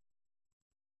out?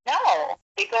 No.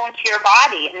 They go into your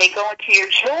body, and they go into your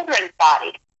children's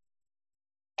body.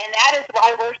 And that is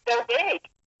why we're so big.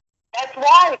 That's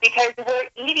why, because we're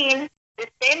eating the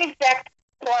same exact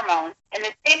hormones and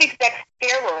the same exact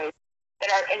steroids that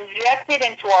are injected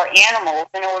into our animals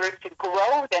in order to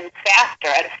grow them faster,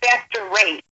 at a faster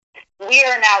rate. We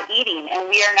are now eating, and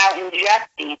we are now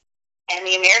ingesting, and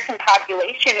the American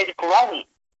population is growing.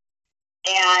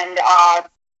 And,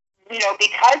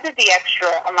 because of the extra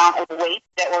amount of weight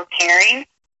that we're carrying,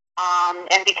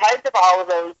 and because of all of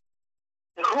those,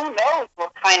 who knows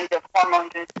what kinds of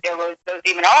hormones and steroids those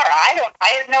even are.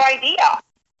 I have no idea.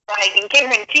 But I can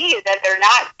guarantee you that they're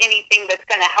not anything that's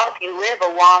going to help you live a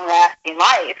long-lasting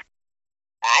life.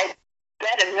 I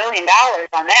bet $1 million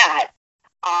on that.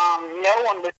 No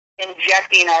one was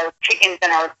injecting our chickens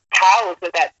and our cows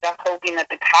with that stuff, hoping that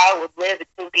the cow would live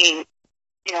until being,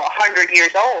 100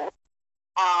 years old.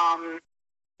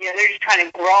 They're just trying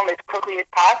to grow them as quickly as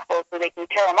possible so they can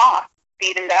kill them off,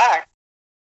 feed them to us.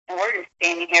 And we're just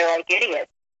standing here like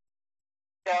idiots.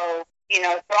 So,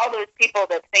 for all those people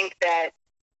that think that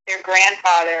their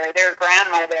grandfather or their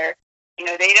grandmother,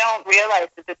 they don't realize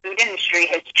that the food industry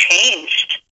has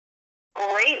changed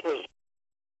greatly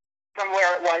from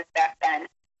where it was back then.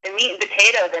 The meat and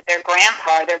potato that their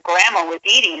grandpa or their grandma was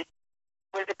eating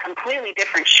was a completely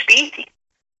different species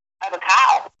of a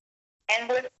cow. And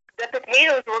the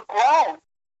potatoes were grown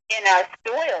in a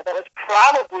soil that was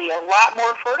probably a lot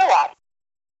more fertilized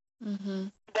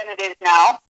than it is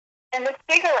now. And the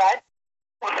cigarettes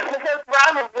were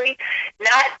probably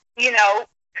not,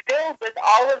 filled with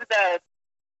all of the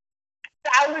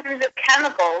thousands of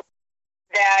chemicals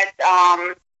that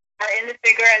are in the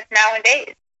cigarettes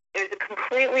nowadays. It was a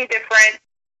completely different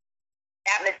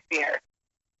atmosphere.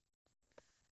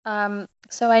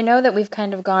 So I know that we've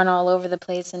kind of gone all over the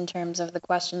place in terms of the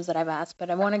questions that I've asked, but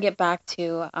I want to get back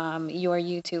to your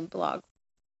YouTube blog.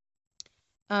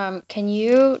 Can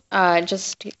you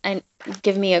just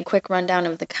give me a quick rundown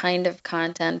of the kind of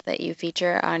content that you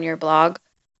feature on your blog?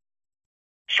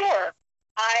 Sure.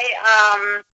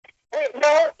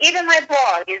 Even my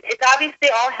blog, it's obviously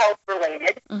all health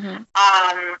related. Mm-hmm.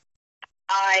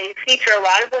 I feature a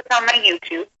lot of what's on my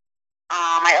YouTube.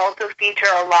 I also feature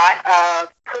a lot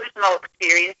of personal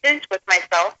experiences with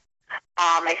myself,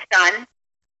 my son.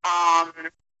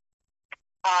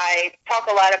 I talk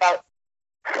a lot about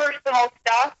personal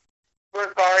stuff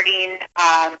regarding,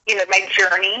 my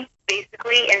journey,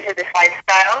 basically, into this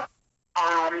lifestyle,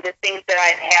 the things that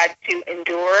I've had to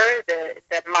endure,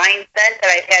 the mindset that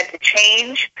I've had to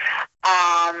change,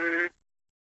 and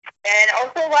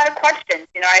also a lot of questions.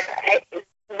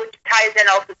 Which ties in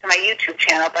also to my YouTube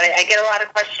channel, but I get a lot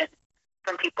of questions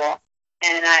from people,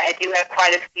 and I do have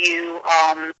quite a few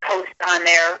posts on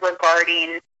there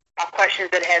regarding questions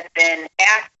that have been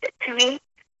asked to me,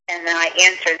 and then I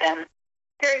answer them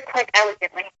very quite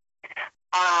elegantly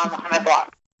on my blog.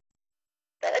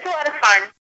 So it's a lot of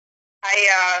fun.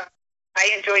 I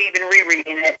enjoy even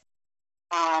rereading it.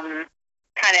 Kind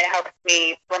of helps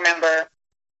me remember,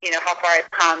 how far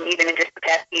I've come even in just the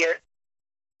past year.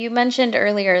 You mentioned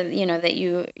earlier, that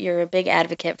you're a big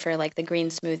advocate for like the green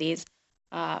smoothies.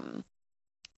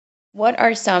 What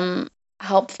are some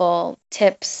helpful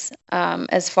tips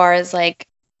as far as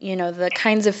the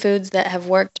kinds of foods that have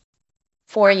worked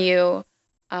for you,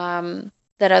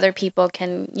 that other people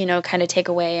can, kind of take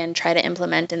away and try to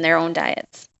implement in their own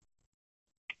diets?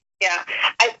 Yeah,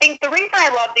 I think the reason I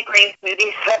love the green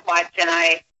smoothie so much, and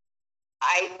I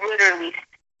literally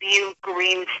spew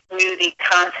green smoothie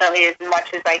constantly as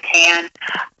much as I can,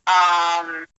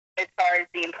 as far as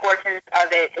the importance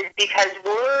of it, is because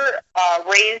we're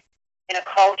raised in a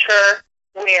culture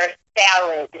where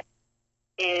salad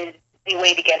is the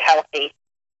way to get healthy.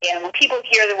 And when people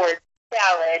hear the word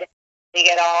salad, they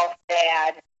get all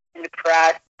sad and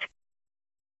depressed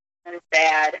and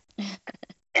sad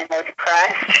and more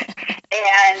depressed.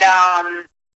 And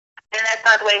that's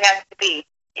not the way it has to be.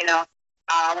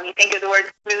 When you think of the word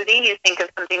smoothie, you think of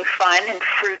something fun and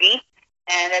fruity,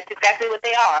 and that's exactly what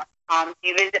they are. If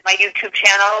you visit my YouTube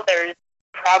channel, there's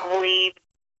probably,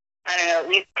 I don't know, at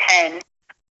least 10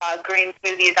 green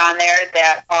smoothies on there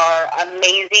that are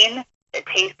amazing. It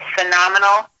tastes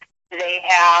phenomenal. They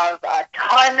have a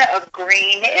ton of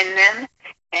green in them,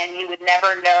 and you would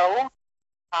never know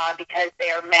because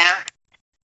they are masked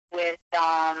with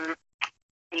the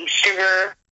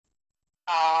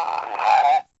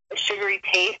sugary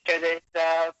taste, or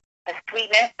the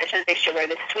sweetness. I shouldn't say sugar,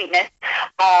 the sweetness.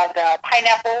 The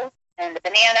pineapples and the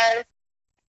bananas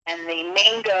and the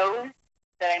mangoes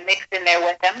that I mixed in there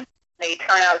with them. They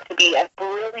turn out to be a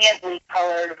brilliantly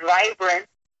colored, vibrant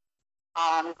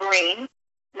green.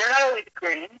 They're not always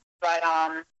green, but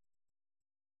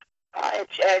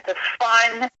it's a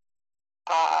fun,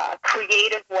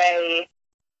 creative way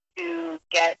to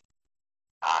get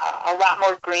a lot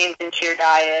more greens into your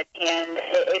diet, and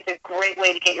it's a great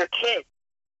way to get your kids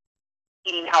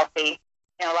eating healthy.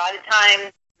 And a lot of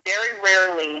times, very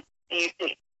rarely, do you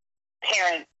see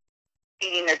parents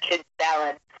feeding their kids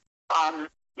salad.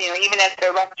 Even at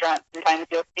the restaurant, sometimes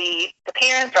you'll see the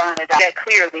parents are on a diet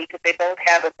clearly because they both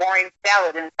have a boring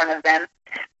salad in front of them,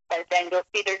 but then you'll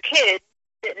see their kids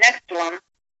sit next to them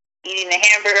eating a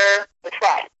hamburger with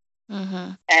fries.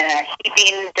 And a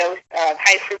heaping dose of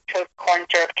high fructose corn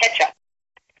syrup ketchup.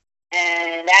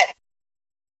 And that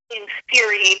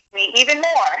infuriates me even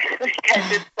more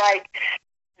because it's like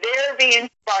they're being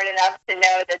smart enough to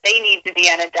know that they need to be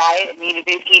on a diet and need to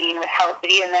be eating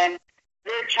healthy, and then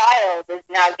their child is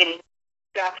now getting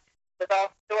stuffed with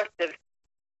all sorts of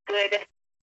good,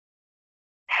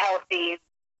 healthy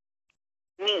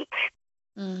meat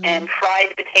and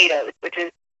fried potatoes, which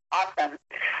is awesome.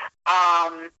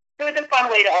 So it's a fun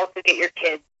way to also get your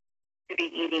kids to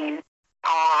be eating.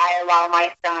 I allow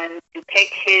my son to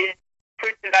pick his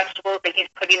fruits and vegetables that he's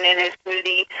putting in his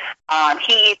smoothie.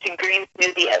 He eats a green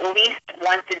smoothie at least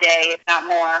once a day, if not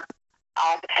more,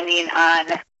 depending on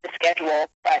the schedule.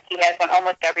 But he has one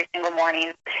almost every single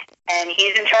morning. And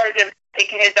he's in charge of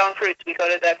picking his own fruits. We go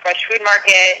to the fresh food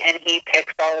market, and he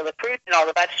picks all of the fruits and all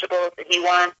the vegetables that he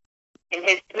wants in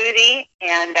his smoothie.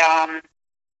 And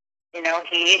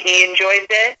he enjoys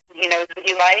it. He knows what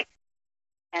he likes.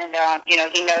 And, he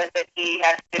knows that he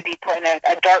has to be putting a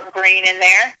dark green in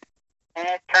there. And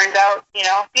it turns out,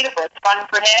 beautiful. It's fun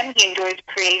for him. He enjoys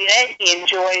creating it. He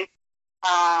enjoys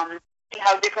seeing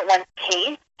how different ones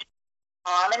taste.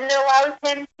 And it allows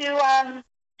him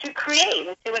to create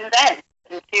and to invent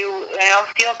and to,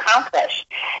 feel accomplished.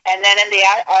 And then in the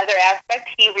other aspect,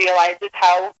 he realizes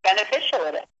how beneficial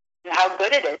it is and how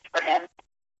good it is for him.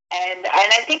 And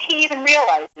I think he even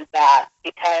realizes that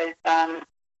because,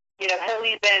 he'll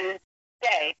even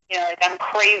say, I'm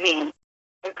craving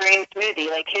a green smoothie.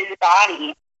 Like, his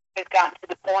body has gotten to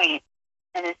the point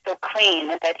and is so clean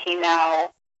that he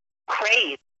now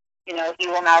craves. He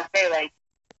will now say, like,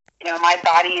 my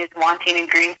body is wanting a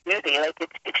green smoothie. Like,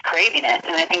 it's craving it.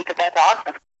 And I think that that's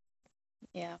awesome.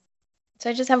 Yeah. So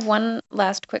I just have one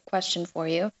last quick question for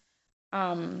you.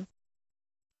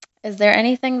 Is there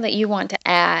anything that you want to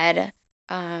add,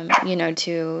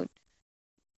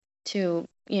 to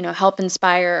help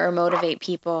inspire or motivate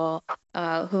people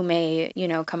who may,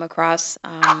 come across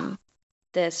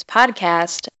this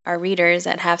podcast, our readers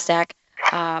at Halfstack?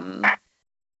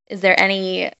 Is there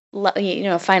any,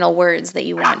 final words that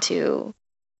you want to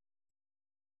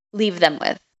leave them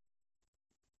with?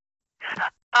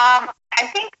 I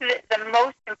think that the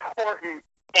most important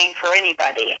thing for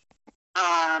anybody,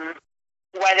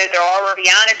 whether they're already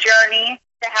on a journey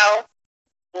to health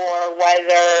or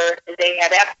whether they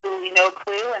have absolutely no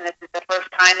clue and this is the first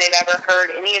time they've ever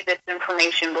heard any of this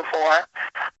information before,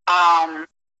 I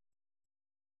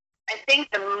think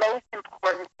the most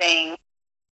important thing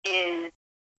is,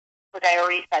 which I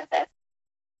already said this,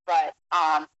 but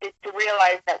is to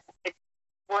realize that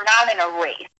we're not in a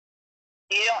race.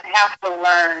 You don't have to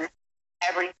learn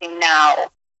everything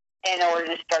now in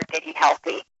order to start getting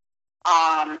healthy.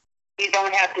 You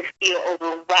don't have to feel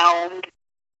overwhelmed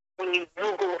when you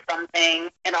Google something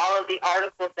and all of the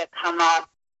articles that come up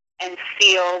and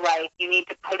feel like you need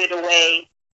to put it away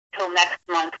till next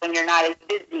month when you're not as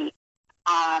busy,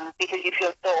 because you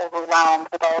feel so overwhelmed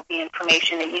with all of the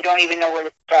information that you don't even know where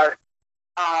to start.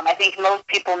 I think most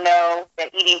people know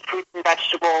that eating fruits and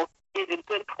vegetables is a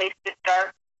good place to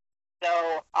start.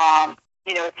 So,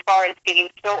 as far as getting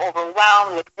so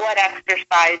overwhelmed with what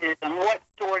exercises and what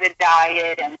sort of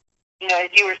diet, and, as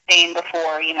you were saying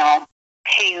before,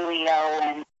 paleo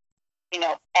and,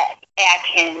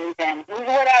 Atkins and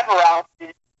whatever else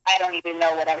is, I don't even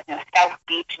know what else, South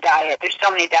Beach diet. There's so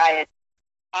many diets.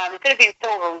 Instead of being so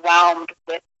overwhelmed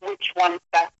with which one's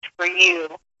best for you,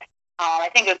 I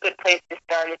think a good place to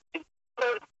start is to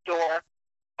go to the store,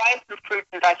 buy some fruits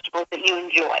and vegetables that you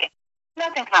enjoy.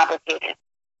 Nothing complicated.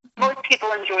 Most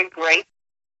people enjoy grapes.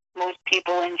 Most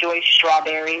people enjoy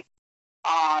strawberries.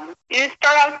 You just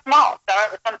start out small. Start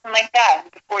out with something like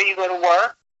that. Before you go to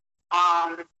work,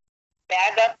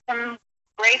 bag up some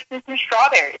grapes and some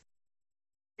strawberries.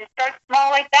 Just start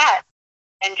small like that.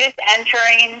 And just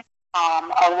entering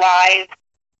a live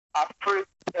fruit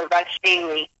or veg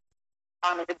daily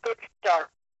is a good start.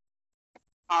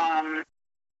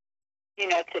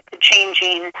 To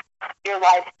changing your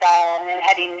lifestyle and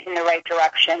heading in the right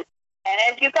direction. And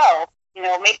as you go,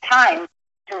 make time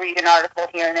to read an article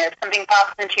here and there. If something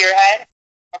pops into your head,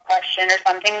 a question or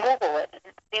something, Google it.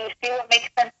 See what makes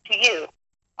sense to you.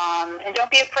 And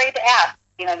don't be afraid to ask.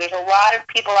 There's a lot of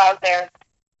people out there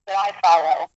that I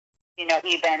follow,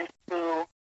 even who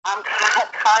I'm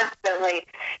constantly,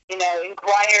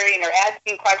 inquiring or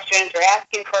asking questions or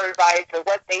asking for advice or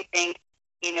what they think.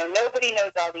 Nobody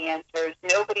knows all the answers.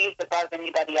 Nobody's above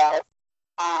anybody else.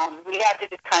 We have to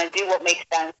just kind of do what makes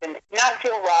sense and not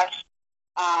feel rushed.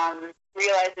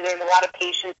 Realize that there's a lot of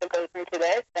patience that goes into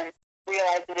this, and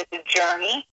realize that it's a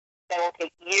journey that will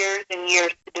take years and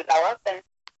years to develop, and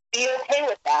be okay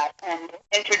with that, and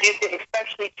introduce it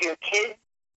especially to your kids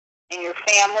and your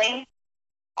family,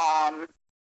 and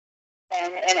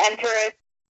enter it,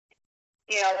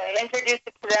 introduce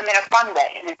it to them in a fun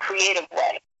way, in a creative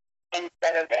way,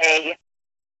 instead of I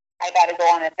got to go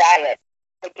on a diet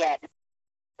again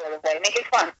sort of way. Make it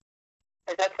fun,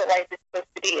 because that's what life is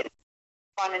supposed to be. It's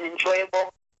fun and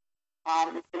enjoyable.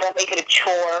 Don't make it a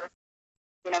chore.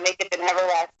 Make it an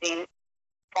everlasting,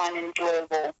 fun,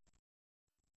 enjoyable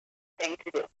thing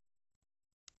to do.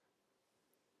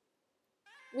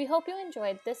 We hope you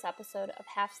enjoyed this episode of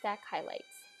Halfstack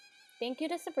Highlights. Thank you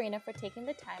to Sabrina for taking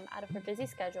the time out of her busy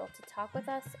schedule to talk with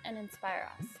us and inspire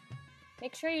us.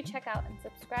 Make sure you check out and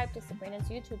subscribe to Sabrina's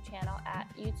YouTube channel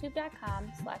at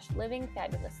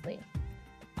youtube.com/livingfabulously.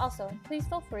 Also, please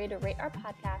feel free to rate our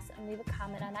podcast and leave a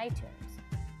comment on iTunes.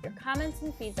 Your comments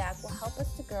and feedback will help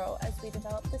us to grow as we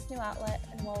develop this new outlet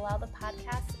and will allow the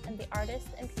podcast and the artists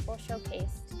and people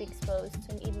showcased to be exposed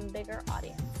to an even bigger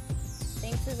audience.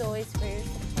 Thanks as always for your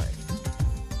support.